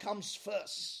Lord comes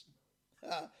first.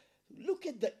 Look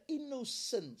at the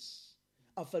innocence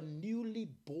of a newly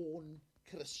born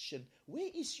Christian. Where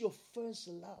is your first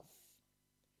love?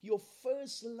 Your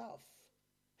first love.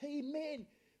 Amen.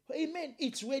 Amen.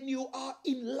 It's when you are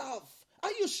in love.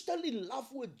 Are you still in love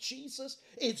with Jesus?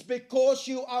 It's because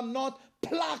you are not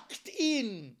plugged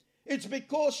in. It's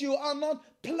because you are not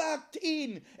plugged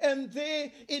in. And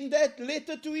there in that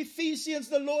letter to Ephesians,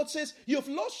 the Lord says, you've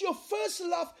lost your first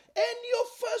love and your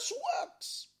first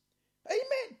works.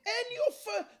 Amen. And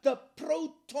the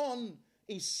proton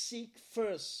is seek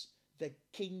first the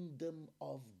kingdom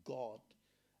of God.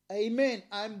 Amen.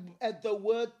 I'm at the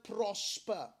word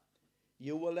prosper.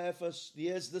 You will have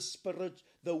here's the spirit.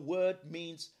 The word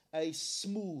means a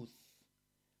smooth,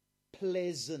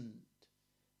 pleasant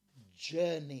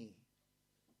journey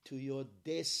to your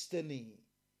destiny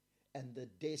and the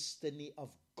destiny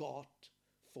of God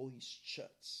for his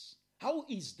church. How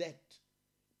is that?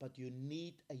 But you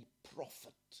need a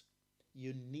prophet.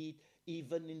 You need,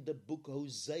 even in the book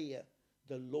Hosea,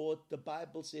 the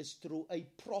Bible says, through a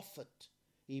prophet,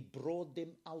 he brought them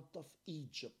out of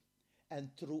Egypt. And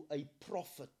through a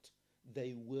prophet,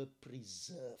 they were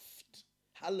preserved.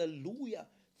 Hallelujah.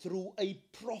 Through a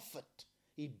prophet,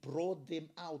 he brought them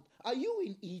out. Are you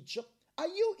in Egypt? Are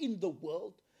you in the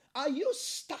world? Are you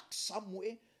stuck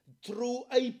somewhere? Through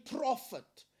a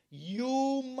prophet,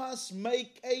 you must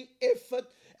make an effort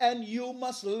and you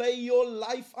must lay your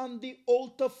life on the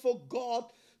altar for God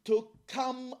to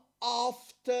come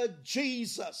after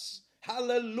Jesus.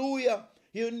 Hallelujah.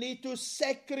 You need to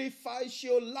sacrifice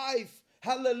your life.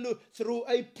 Hallelujah. Through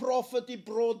a prophet, he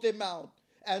brought them out.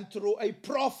 And through a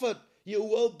prophet, you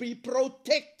will be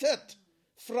protected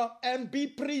from and be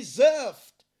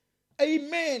preserved.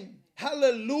 Amen.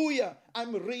 Hallelujah.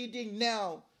 I'm reading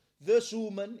now. This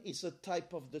woman is a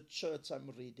type of the church I'm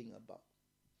reading about.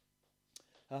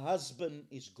 Her husband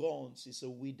is gone. She's a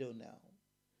widow now.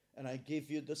 And I give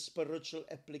you the spiritual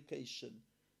application.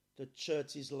 The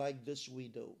church is like this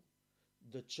widow.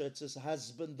 The church's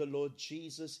husband, the Lord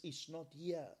Jesus, is not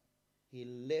here. He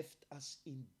left us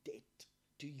in debt.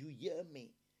 Do you hear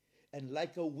me? And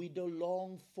like a widow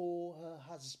longed for her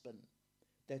husband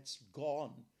that's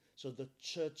gone. So the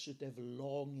church should have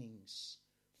longings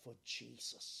for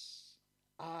Jesus.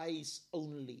 Eyes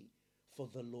only for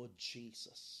the Lord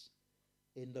Jesus.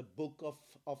 In the book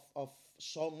of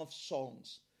Song of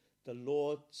Songs, the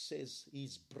Lord says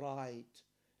his bride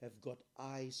have got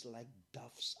eyes like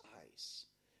dove's eyes.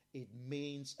 It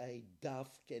means a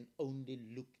dove can only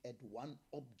look at one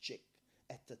object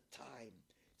at a time.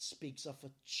 It speaks of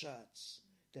a church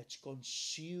that's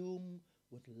consumed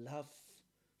with love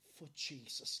for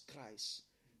Jesus Christ.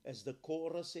 As the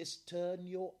chorus says, turn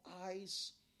your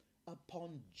eyes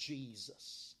upon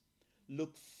Jesus.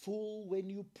 Look full when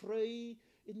you pray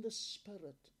in the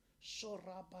Spirit.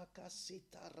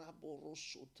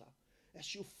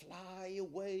 As you fly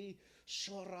away,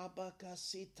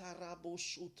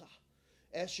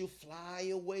 as you fly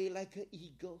away like an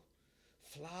eagle,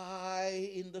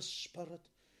 fly in the Spirit.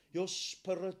 Your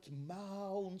spirit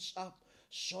mounts up.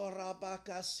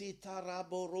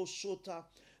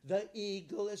 The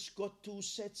eagle has got two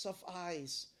sets of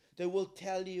eyes. They will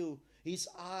tell you his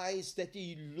eyes that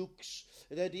he looks,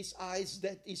 that his eyes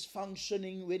that is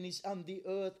functioning when he's on the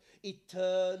earth, it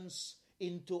turns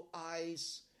into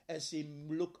eyes as he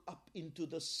look up into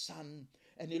the sun.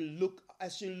 And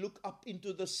as you look up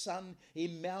into the sun, he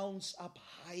mounts up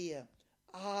higher.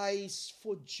 Eyes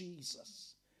for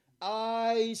Jesus.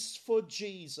 Eyes for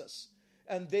Jesus.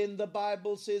 And then the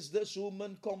Bible says this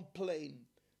woman complained.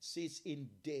 She's in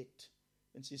debt.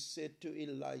 And she said to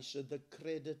Elisha, the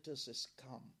creditors has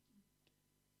come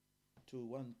to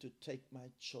want to take my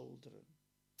children.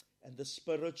 And the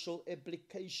spiritual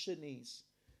application is,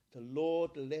 the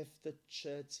Lord left the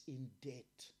church in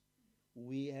debt.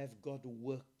 We have got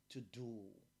work to do.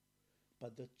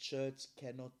 But the church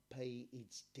cannot pay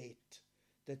its debt.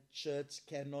 The church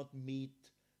cannot meet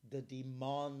the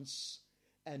demands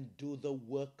and do the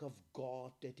work of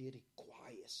God that it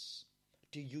requires.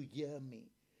 Do you hear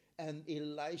me? And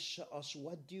Elisha asked,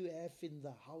 what do you have in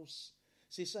the house?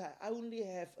 She said, I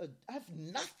have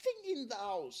nothing in the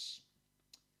house.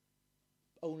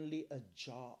 Only a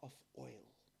jar of oil.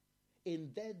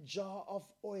 in that jar of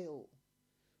oil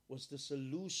was the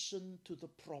solution to the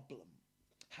problem.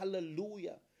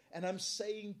 Hallelujah. And I'm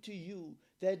saying to you,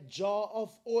 that jar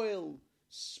of oil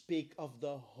speak of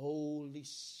the Holy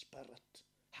Spirit.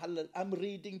 Hallelujah. I'm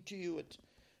reading to you it.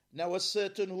 Now a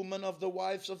certain woman of the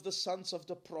wives of the sons of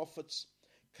the prophets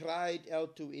cried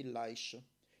out to Elisha,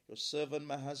 your servant,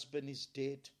 my husband, is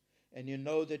dead, and you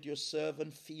know that your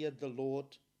servant feared the Lord,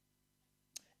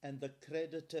 and the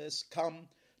creditor has come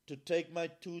to take my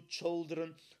 2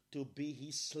 children to be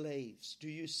his slaves. Do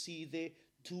you see there?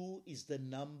 2 is the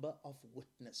number of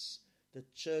witness. The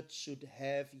church should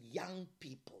have young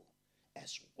people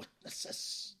as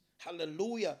witnesses.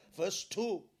 Hallelujah. Verse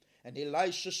 2. And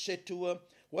Elisha said to her,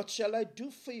 what shall I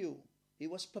do for you? He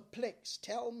was perplexed.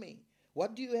 Tell me,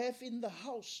 what do you have in the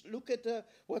house? Look at her.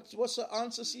 What was her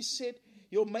answer? She said,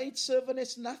 your maidservant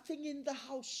has nothing in the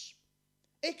house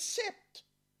except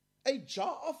a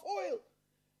jar of oil.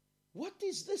 What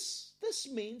is this? This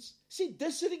means she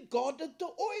disregarded the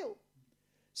oil.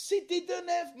 She didn't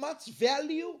have much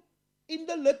value in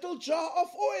the little jar of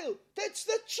oil. That's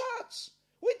the church.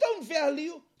 We don't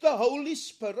value the Holy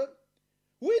Spirit.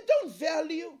 We don't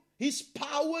value His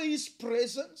power, His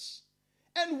presence.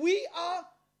 And we are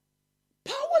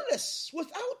powerless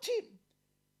without Him.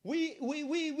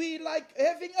 We like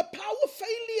having a power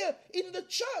failure in the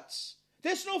church.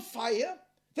 There's no fire.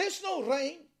 There's no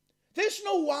rain. There's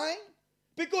no wine.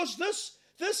 Because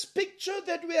this picture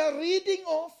that we are reading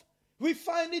of, we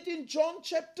find it in John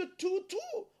chapter 2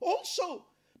 too also.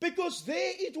 Because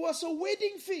there it was a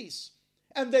wedding feast.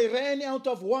 And they ran out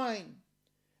of wine.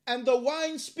 And the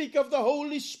wine speaks of the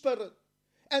Holy Spirit.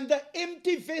 And the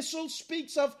empty vessel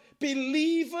speaks of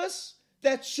believers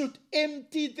that should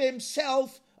empty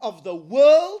themselves of the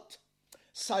world,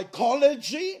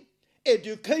 psychology,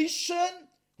 education.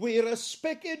 We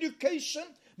respect education.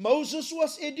 Moses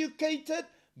was educated.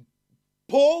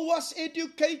 Paul was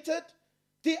educated.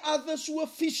 The others were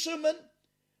fishermen.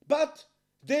 But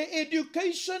their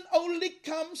education only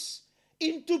comes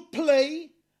into play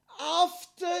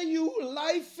after you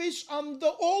lie fish on the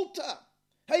altar.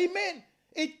 Amen.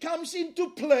 It comes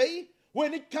into play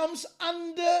when it comes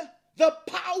under the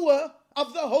power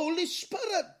of the Holy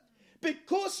Spirit.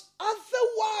 Because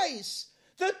otherwise,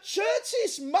 the church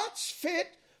is much fed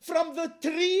from the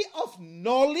tree of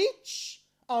knowledge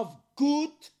of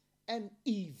good and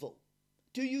evil.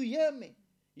 Do you hear me?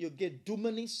 You get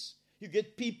Duminists. You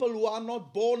get people who are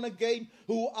not born again,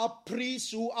 who are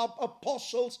priests, who are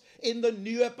apostles in the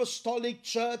New Apostolic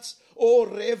Church, or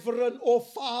reverend or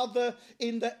father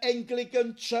in the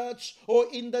Anglican Church, or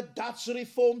in the Dutch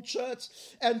Reformed Church.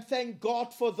 And thank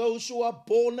God for those who are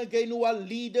born again, who are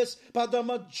leaders, but the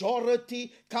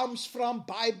majority comes from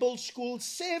Bible school,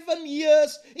 7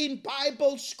 years in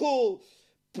Bible school,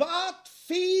 but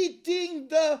feeding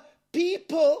the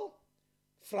people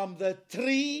from the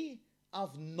tree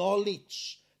of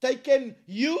knowledge. They can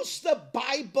use the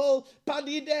Bible, but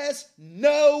it has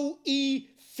no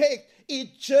effect.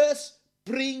 It just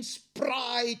brings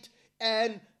pride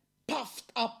and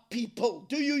puffed up people.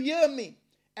 Do you hear me?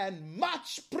 And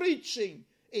much preaching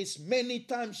is many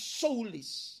times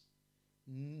soulless.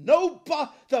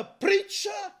 The preacher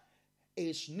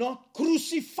is not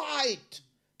crucified.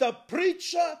 The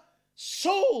preacher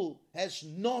soul has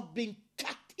not been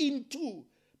cut into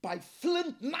by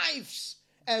flint knives,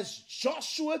 as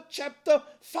Joshua chapter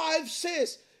 5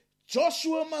 says.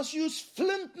 Joshua must use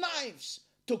flint knives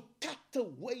to cut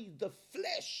away the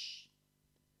flesh.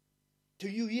 Do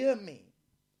you hear me?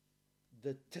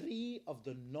 The tree of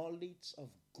the knowledge of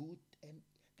good, and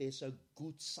there's a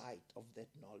good side of that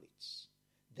knowledge.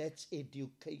 That's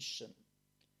education.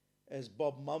 As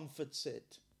Bob Mumford said,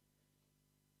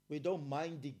 we don't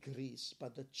mind degrees,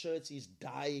 but the church is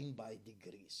dying by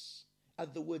degrees. In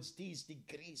other words, these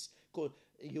degrees,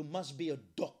 you must be a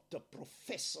doctor,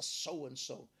 professor,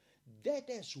 so-and-so. That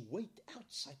has weight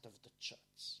outside of the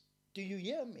church. Do you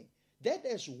hear me? That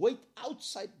has weight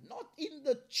outside, not in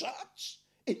the church.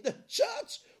 In the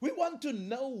church, we want to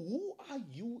know, who are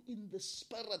you in the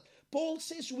spirit? Paul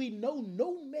says we know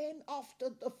no man after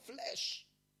the flesh.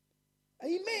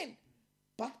 Amen.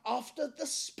 But after the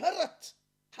spirit.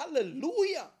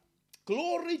 Hallelujah.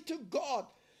 Glory to God.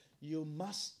 You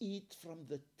must eat from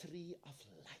the tree of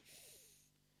life.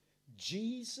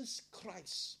 Jesus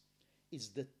Christ is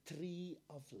the tree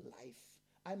of life.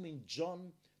 I'm in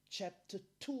John chapter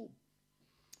 2.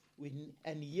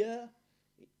 And here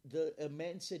a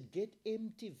man said, get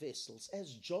empty vessels.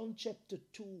 As John chapter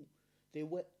 2, there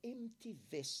were empty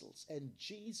vessels. And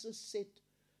Jesus said,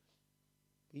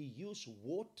 he used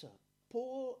water.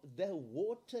 Pour the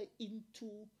water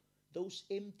into those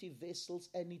empty vessels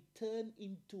and it turned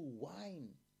into wine.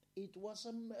 It was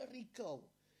a miracle.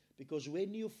 Because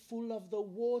when you're full of the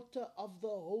water of the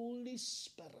Holy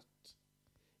Spirit,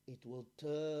 it will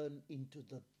turn into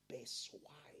the best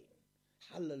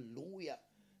wine. Hallelujah.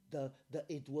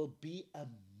 It will be a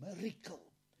miracle.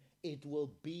 It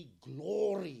will be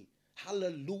glory.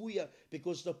 Hallelujah.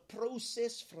 Because the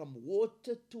process from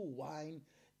water to wine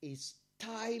is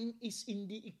time is in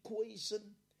the equation,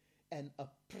 and a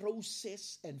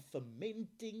process and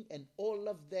fermenting and all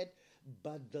of that.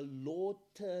 But the Lord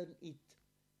turned it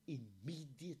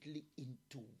immediately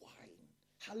into wine.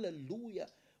 Hallelujah.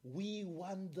 We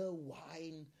want the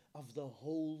wine of the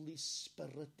Holy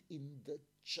Spirit in the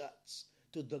church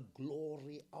to the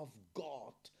glory of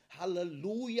God.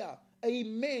 Hallelujah.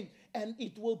 Amen. And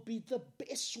it will be the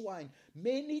best wine.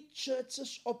 Many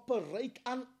churches operate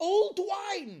on old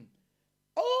wine.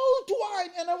 Old wine.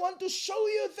 And I want to show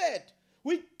you that.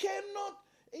 We cannot,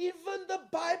 even the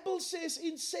Bible says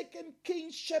in 2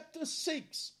 Kings chapter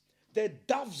 6, that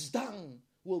dove's dung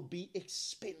will be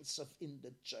expensive in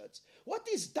the church. What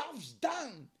is dove's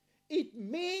dung? It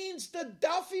means the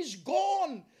dove is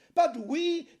gone. But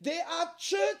there are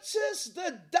churches,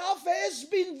 the dove has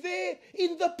been there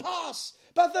in the past,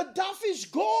 but the dove is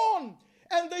gone.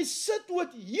 And they sit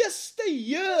with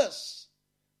yesteryear's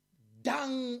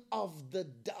dung of the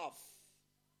dove.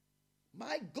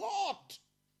 My God,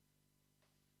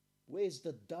 where's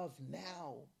the dove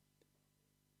now?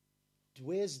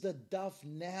 Where's the dove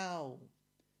now?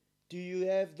 Do you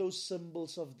have those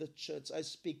symbols of the church? I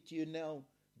speak to you now.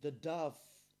 The dove,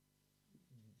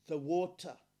 the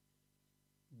water,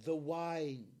 the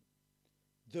wine,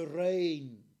 the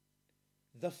rain,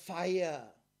 the fire.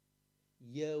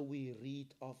 Here we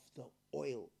read of the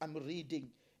oil. I'm reading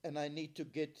and I need to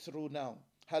get through now.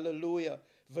 Hallelujah.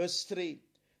 Verse 3.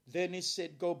 Then he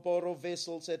said, go borrow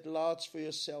vessels at large for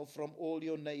yourself from all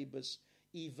your neighbors,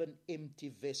 even empty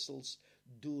vessels.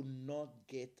 Do not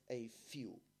get a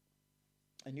few.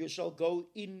 And you shall go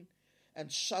in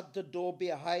and shut the door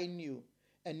behind you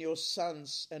and your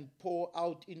sons, and pour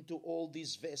out into all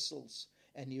these vessels,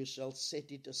 and you shall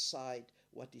set it aside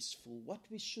what is full. What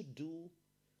we should do,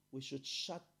 we should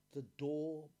shut the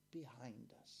door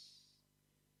behind us.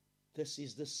 This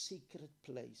is the secret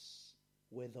place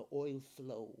where the oil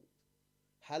flow.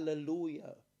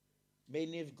 Hallelujah.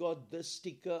 Many have got this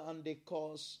sticker on their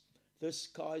cars. This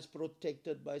car is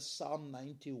protected by Psalm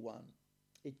 91.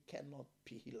 It cannot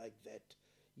be like that.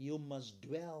 You must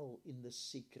dwell in the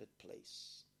secret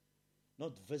place,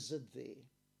 not visit there.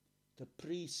 The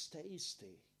priest stays there.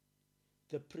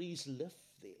 The priest lives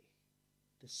there.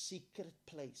 The secret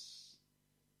place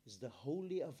is the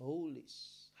Holy of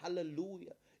Holies.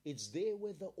 Hallelujah. It's there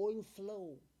where the oil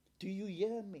flow. Do you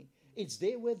hear me? It's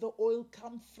there where the oil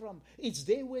comes from. It's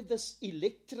there where the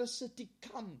electricity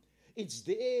comes. It's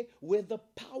there where the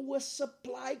power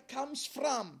supply comes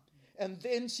from. And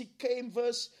then she came,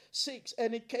 verse 6,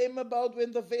 and it came about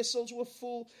when the vessels were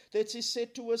full that she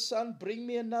said to her son, bring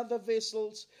me another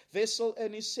vessel.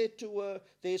 And he said to her,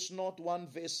 there's not one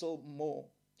vessel more.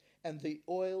 And the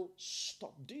oil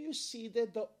stopped. Do you see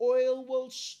that the oil will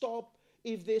stop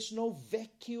if there's no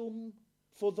vacuum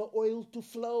for the oil to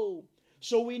flow?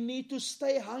 So we need to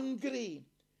stay hungry.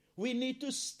 We need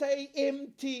to stay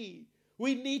empty.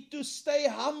 We need to stay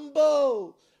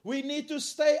humble. We need to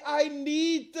stay, I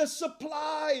need the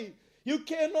supply. You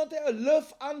cannot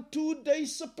live on 2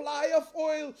 days supply of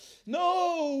oil.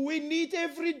 No, we need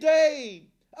every day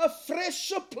a fresh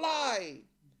supply.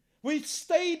 We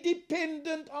stay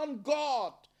dependent on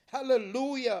God.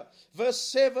 Hallelujah. Verse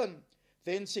 7.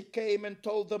 Then she came and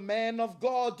told the man of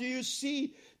God. Do you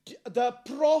see? The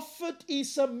prophet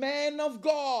is a man of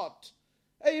God.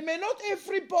 Amen. Not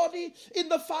everybody in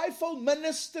the fivefold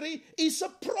ministry is a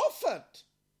prophet.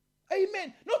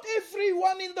 Amen. Not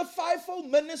everyone in the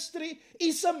fivefold ministry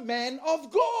is a man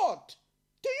of God.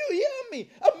 Do you hear me?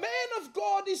 A man of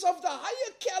God is of the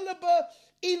higher caliber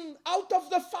out of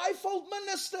the fivefold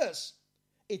ministers.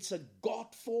 It's a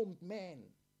God-formed man.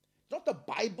 Not a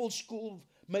Bible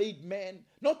school-made man.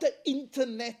 Not an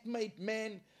internet-made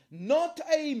man. Not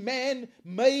a man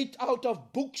made out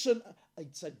of books.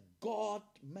 It's a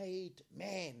God-made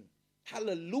man.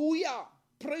 Hallelujah.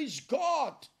 Praise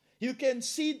God. You can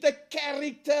see the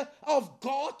character of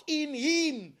God in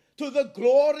him to the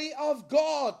glory of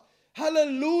God.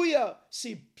 Hallelujah.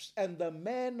 See, and the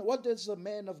man, what does the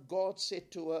man of God say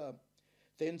to her?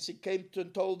 Then she came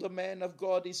and told the man of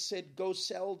God, he said, go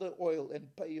sell the oil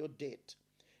and pay your debt,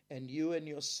 and you and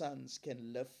your sons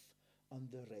can live on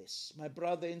the rest. My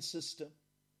brother and sister,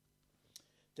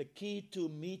 the key to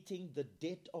meeting the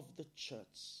debt of the church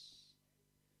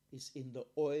is in the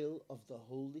oil of the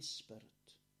Holy Spirit.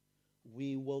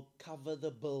 We will cover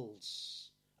the bills.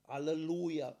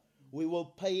 Hallelujah. We will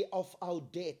pay off our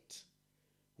debt.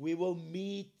 We will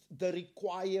meet the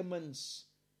requirements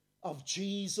of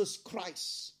Jesus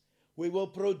Christ. We will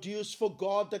produce for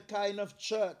God the kind of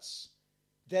church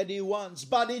that He wants.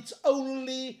 But it's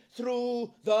only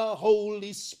through the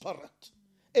Holy Spirit.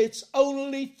 It's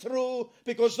only through,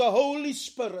 because the Holy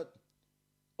Spirit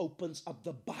opens up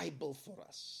the Bible for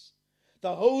us.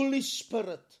 The Holy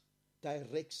Spirit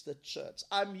directs the church.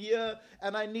 I'm here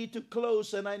and I need to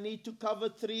close and I need to cover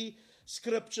 3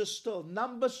 scriptures still.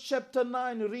 Numbers chapter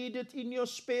 9, read it in your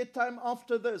spare time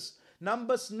after this.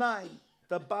 Numbers 9,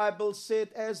 the Bible said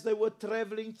as they were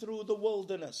traveling through the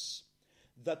wilderness,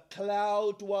 the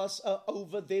cloud was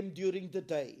over them during the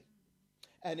day,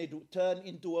 and it would turn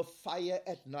into a fire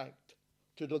at night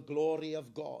to the glory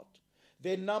of God.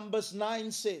 Then Numbers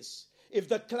 9 says, if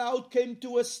the cloud came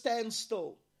to a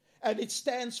standstill, and it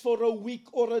stands for a week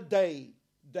or a day,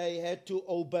 they had to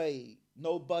obey.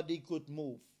 Nobody could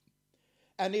move.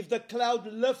 And if the cloud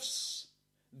lifts,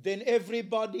 then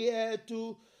everybody had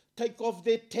to take off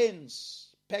their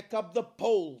tents, pack up the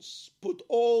poles, put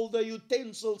all the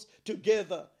utensils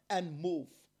together and move.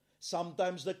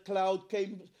 Sometimes the cloud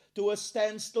came to a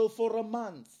standstill for a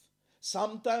month,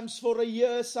 sometimes for a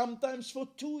year, sometimes for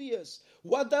 2 years.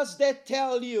 What does that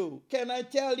tell you? Can I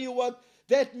tell you what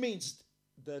that means?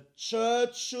 The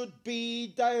church should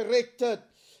be directed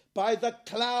by the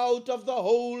cloud of the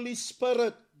Holy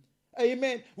Spirit.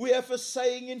 Amen. We have a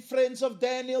saying in Friends of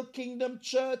Daniel Kingdom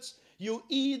Church, you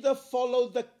either follow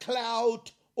the cloud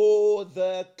or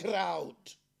the crowd.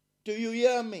 Do you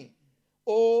hear me?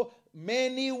 Or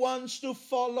many wants to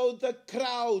follow the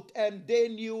crowd and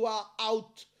then you are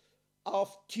out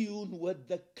of tune with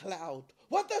the cloud.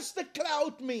 What does the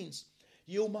cloud mean?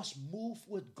 You must move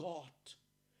with God.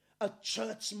 A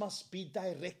church must be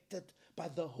directed by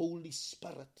the Holy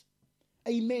Spirit.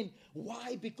 Amen.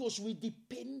 Why? Because we're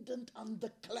dependent on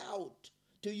the cloud.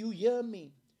 Do you hear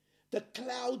me? The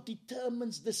cloud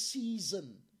determines the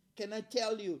season. Can I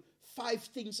tell you 5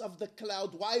 things of the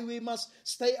cloud? Why we must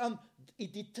stay on?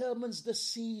 It determines the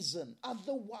season.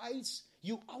 Otherwise,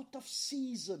 you're out of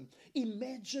season.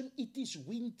 Imagine it is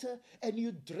winter and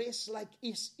you dress like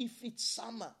as if it's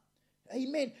summer.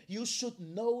 Amen. You should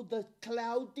know the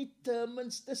cloud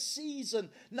determines the season.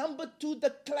 Number 2,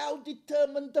 the cloud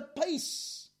determines the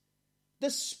pace, the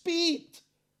speed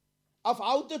of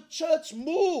how the church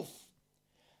move.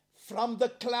 From the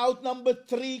cloud, number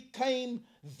 3, came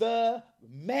the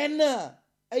manna.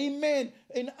 Amen.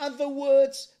 In other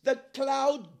words, the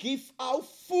cloud give our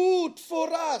food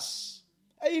for us.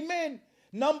 Amen.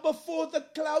 Number 4, the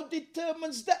cloud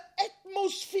determines the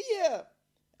atmosphere.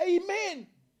 Amen.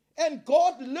 And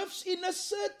God lives in a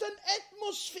certain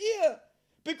atmosphere.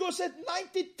 Because at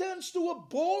night it turns to a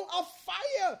ball of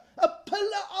fire, a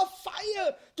pillar of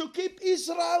fire to keep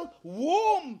Israel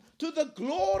warm to the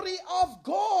glory of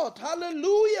God.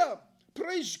 Hallelujah.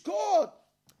 Praise God.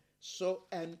 So,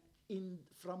 and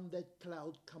from that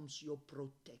cloud comes your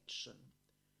protection.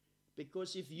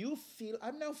 Because if you feel,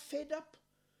 I'm now fed up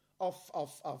of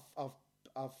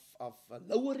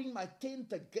lowering my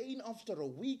tent again after a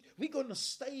week, we're going to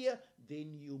stay here,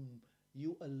 then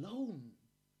you alone.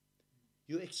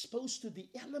 You're exposed to the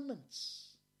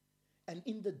elements. And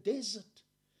in the desert,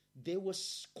 there were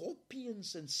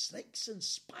scorpions and snakes and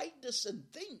spiders and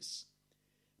things.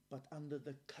 But under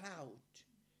the cloud,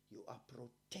 you are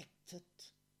protected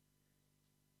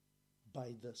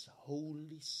by this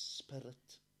Holy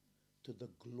Spirit to the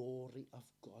glory of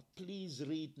God. Please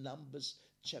read Numbers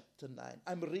chapter 9.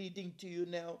 I'm reading to you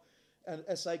now, and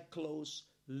as I close,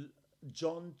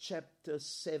 John chapter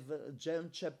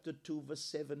 2, verse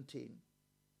 17.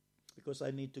 Because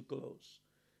I need to close.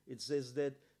 It says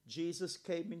that Jesus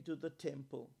came into the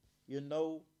temple. You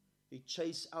know, He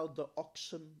chased out the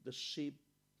oxen, the sheep.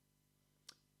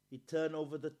 He turned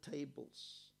over the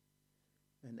tables.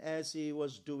 And as He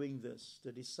was doing this,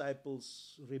 the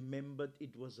disciples remembered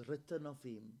it was written of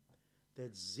Him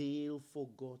that zeal for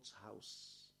God's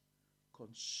house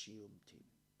consumed Him.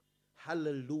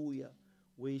 Hallelujah.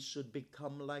 We should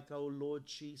become like our Lord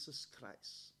Jesus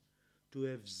Christ, to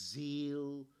have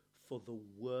zeal for the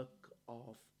work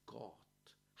of God.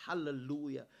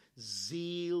 Hallelujah.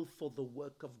 Zeal for the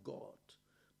work of God.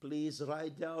 Please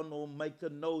write down or make a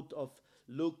note of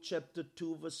Luke chapter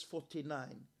 2 verse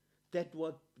 49. That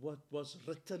what was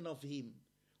written of Him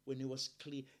when He was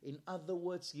clean. In other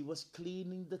words, He was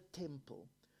cleaning the temple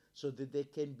so that there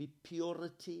can be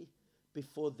purity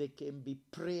before there can be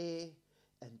prayer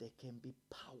and there can be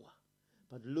power.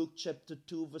 But Luke chapter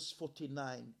 2 verse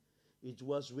 49, It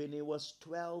was when he was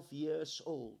 12 years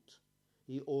old.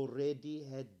 He already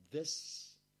had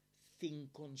this thing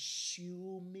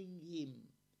consuming him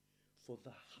for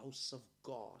the house of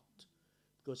God.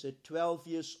 Because at 12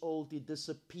 years old, he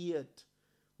disappeared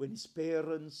when his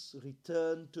parents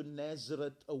returned to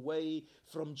Nazareth away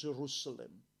from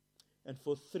Jerusalem. And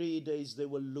for 3 days, they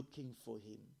were looking for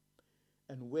him.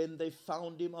 And when they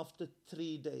found him after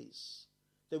 3 days,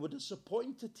 they were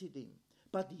disappointed in him.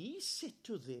 But he said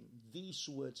to them these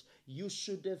words, "You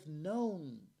should have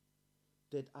known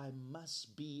that I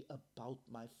must be about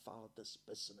my Father's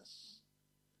business."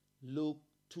 Luke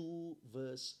 2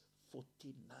 verse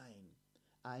 49.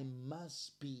 I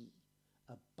must be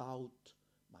about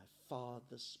my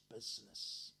Father's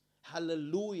business.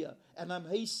 Hallelujah. And I'm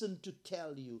hastened to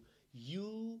tell you,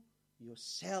 you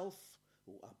yourself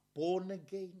who are born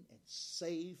again and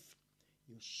saved,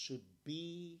 you should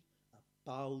be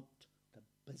about the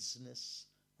business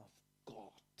of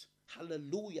God.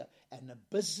 Hallelujah. And a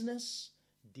business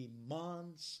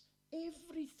demands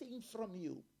everything from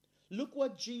you. Look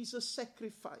what Jesus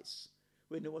sacrificed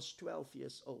when he was 12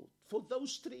 years old. For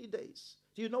those 3 days.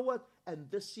 Do you know what? And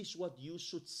this is what you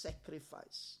should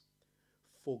sacrifice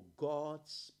for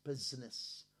God's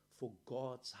business, for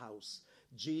God's house.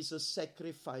 Jesus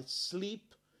sacrificed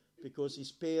sleep because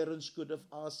his parents could have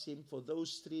asked him for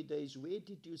those 3 days, "Where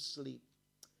did you sleep?"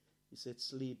 He said,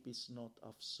 "Sleep is not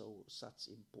of such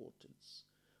importance."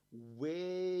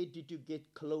 Where did you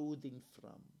get clothing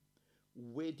from?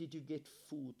 Where did you get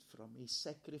food from? He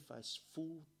sacrificed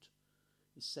food.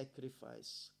 He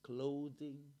sacrificed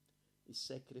clothing. He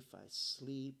sacrificed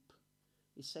sleep.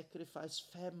 He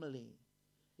sacrificed family.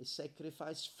 He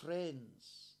sacrificed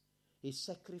friends. He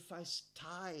sacrificed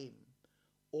time.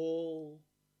 All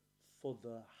for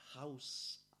the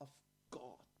house of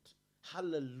God.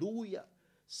 Hallelujah.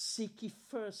 Seek ye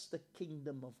first the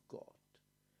kingdom of God,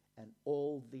 and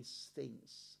all these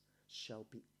things shall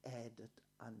be added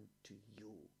unto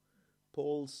you.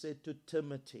 Paul said to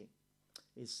Timothy,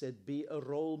 he said, be a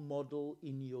role model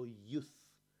in your youth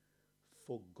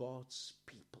for God's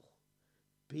people.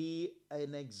 Be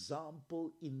an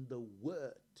example in the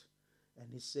word.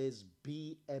 And he says,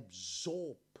 be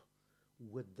absorbed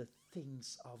with the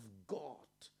things of God.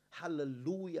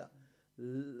 Hallelujah.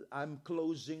 I'm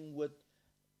closing with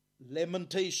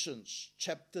Lamentations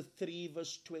chapter 3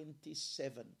 verse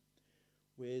 27,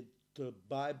 where the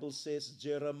Bible says,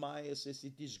 Jeremiah says,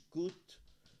 it is good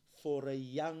for a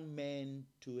young man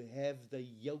to have the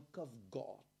yoke of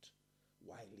God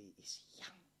while he is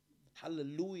young.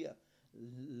 Hallelujah.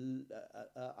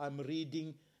 I'm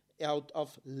reading out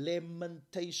of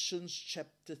Lamentations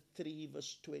chapter 3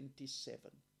 verse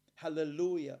 27.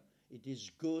 Hallelujah. It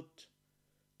is good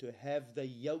to have the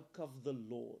yoke of the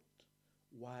Lord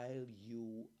while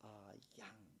you are young.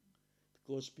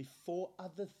 Because before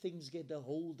other things get a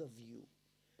hold of you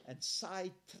and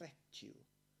sidetrack you,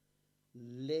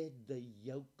 let the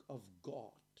yoke of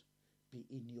God be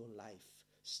in your life.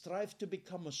 Strive to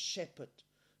become a shepherd.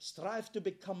 Strive to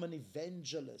become an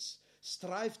evangelist.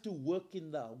 Strive to work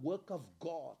in the work of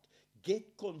God.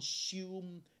 Get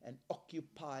consumed and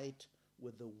occupied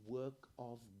with the work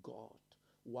of God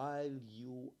while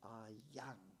you are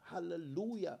young.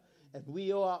 Hallelujah. And we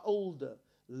who are older,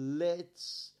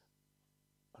 let's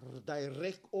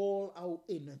direct all our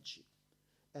energy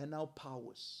and our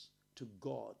powers to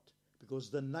God, because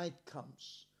the night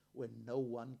comes when no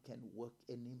one can work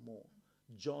anymore.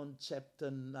 John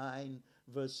chapter 9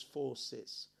 verse 4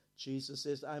 says, Jesus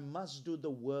says, I must do the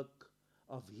work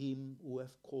of him who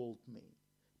have called me,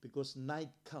 because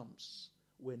night comes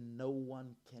when no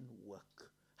one can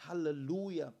work.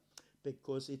 Hallelujah.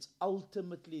 Because it's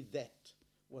ultimately that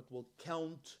what will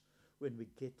count when we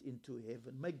get into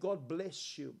heaven. May God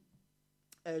bless you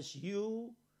as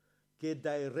you get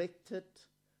directed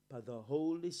by the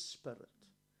Holy Spirit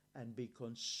and be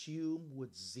consumed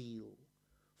with zeal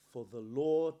for the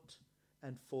Lord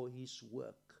and for his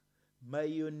work. May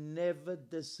you never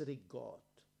disregard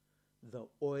the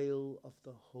oil of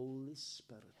the Holy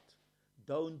Spirit.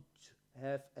 Don't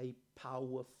have a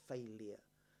power failure.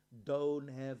 Don't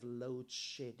have load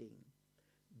shedding,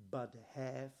 but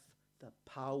have the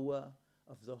power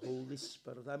of the Holy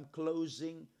Spirit. I'm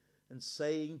closing and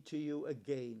saying to you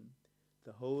again,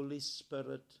 the Holy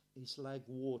Spirit is like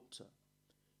water.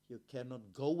 You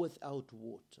cannot go without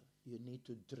water. You need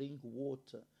to drink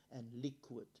water and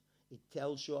liquid. It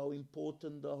tells you how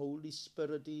important the Holy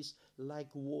Spirit is,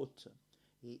 like water.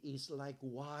 He is like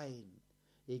wine.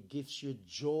 He gives you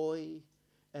joy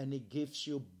and he gives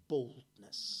you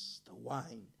boldness. The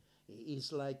wine. He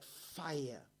is like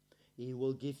fire. He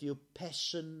will give you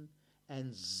passion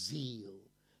and zeal.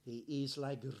 He is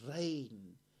like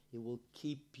rain. He will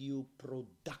keep you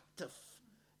productive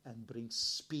and bring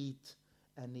speed.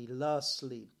 And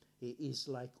lastly, He is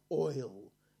like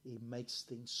oil. He makes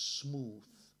things smooth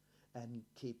and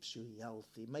keeps you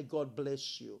healthy. May God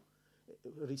bless you.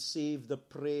 Receive the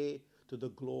prayer to the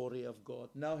glory of God.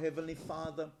 Now, Heavenly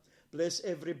Father, bless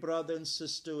every brother and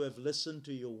sister who have listened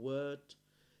to your word.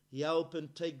 Help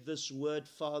and take this word,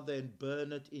 Father, and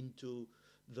burn it into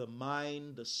the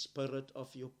mind, the spirit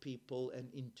of your people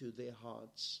and into their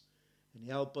hearts. And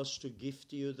help us to give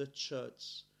to you the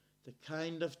church, the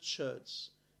kind of church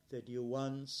that you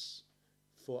want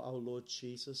for our Lord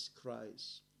Jesus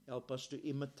Christ. Help us to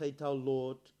imitate our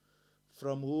Lord,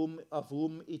 of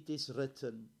whom it is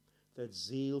written that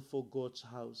zeal for God's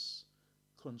house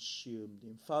consumed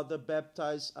him. Father,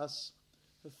 baptize us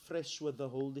afresh with the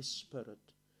Holy Spirit.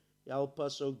 Help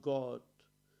us, O God,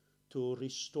 to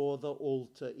restore the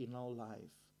altar in our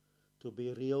life, to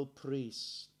be real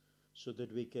priests, so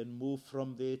that we can move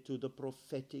from there to the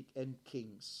prophetic and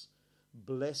kings.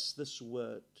 Bless this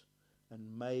word,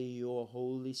 and may your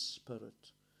Holy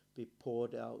Spirit be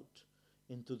poured out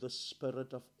into the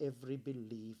spirit of every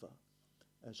believer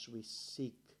as we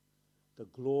seek the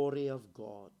glory of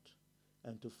God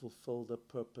and to fulfill the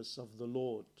purpose of the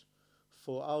Lord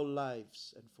for our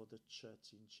lives and for the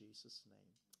church in Jesus' name.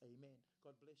 Amen.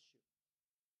 God bless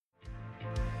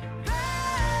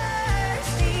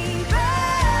you.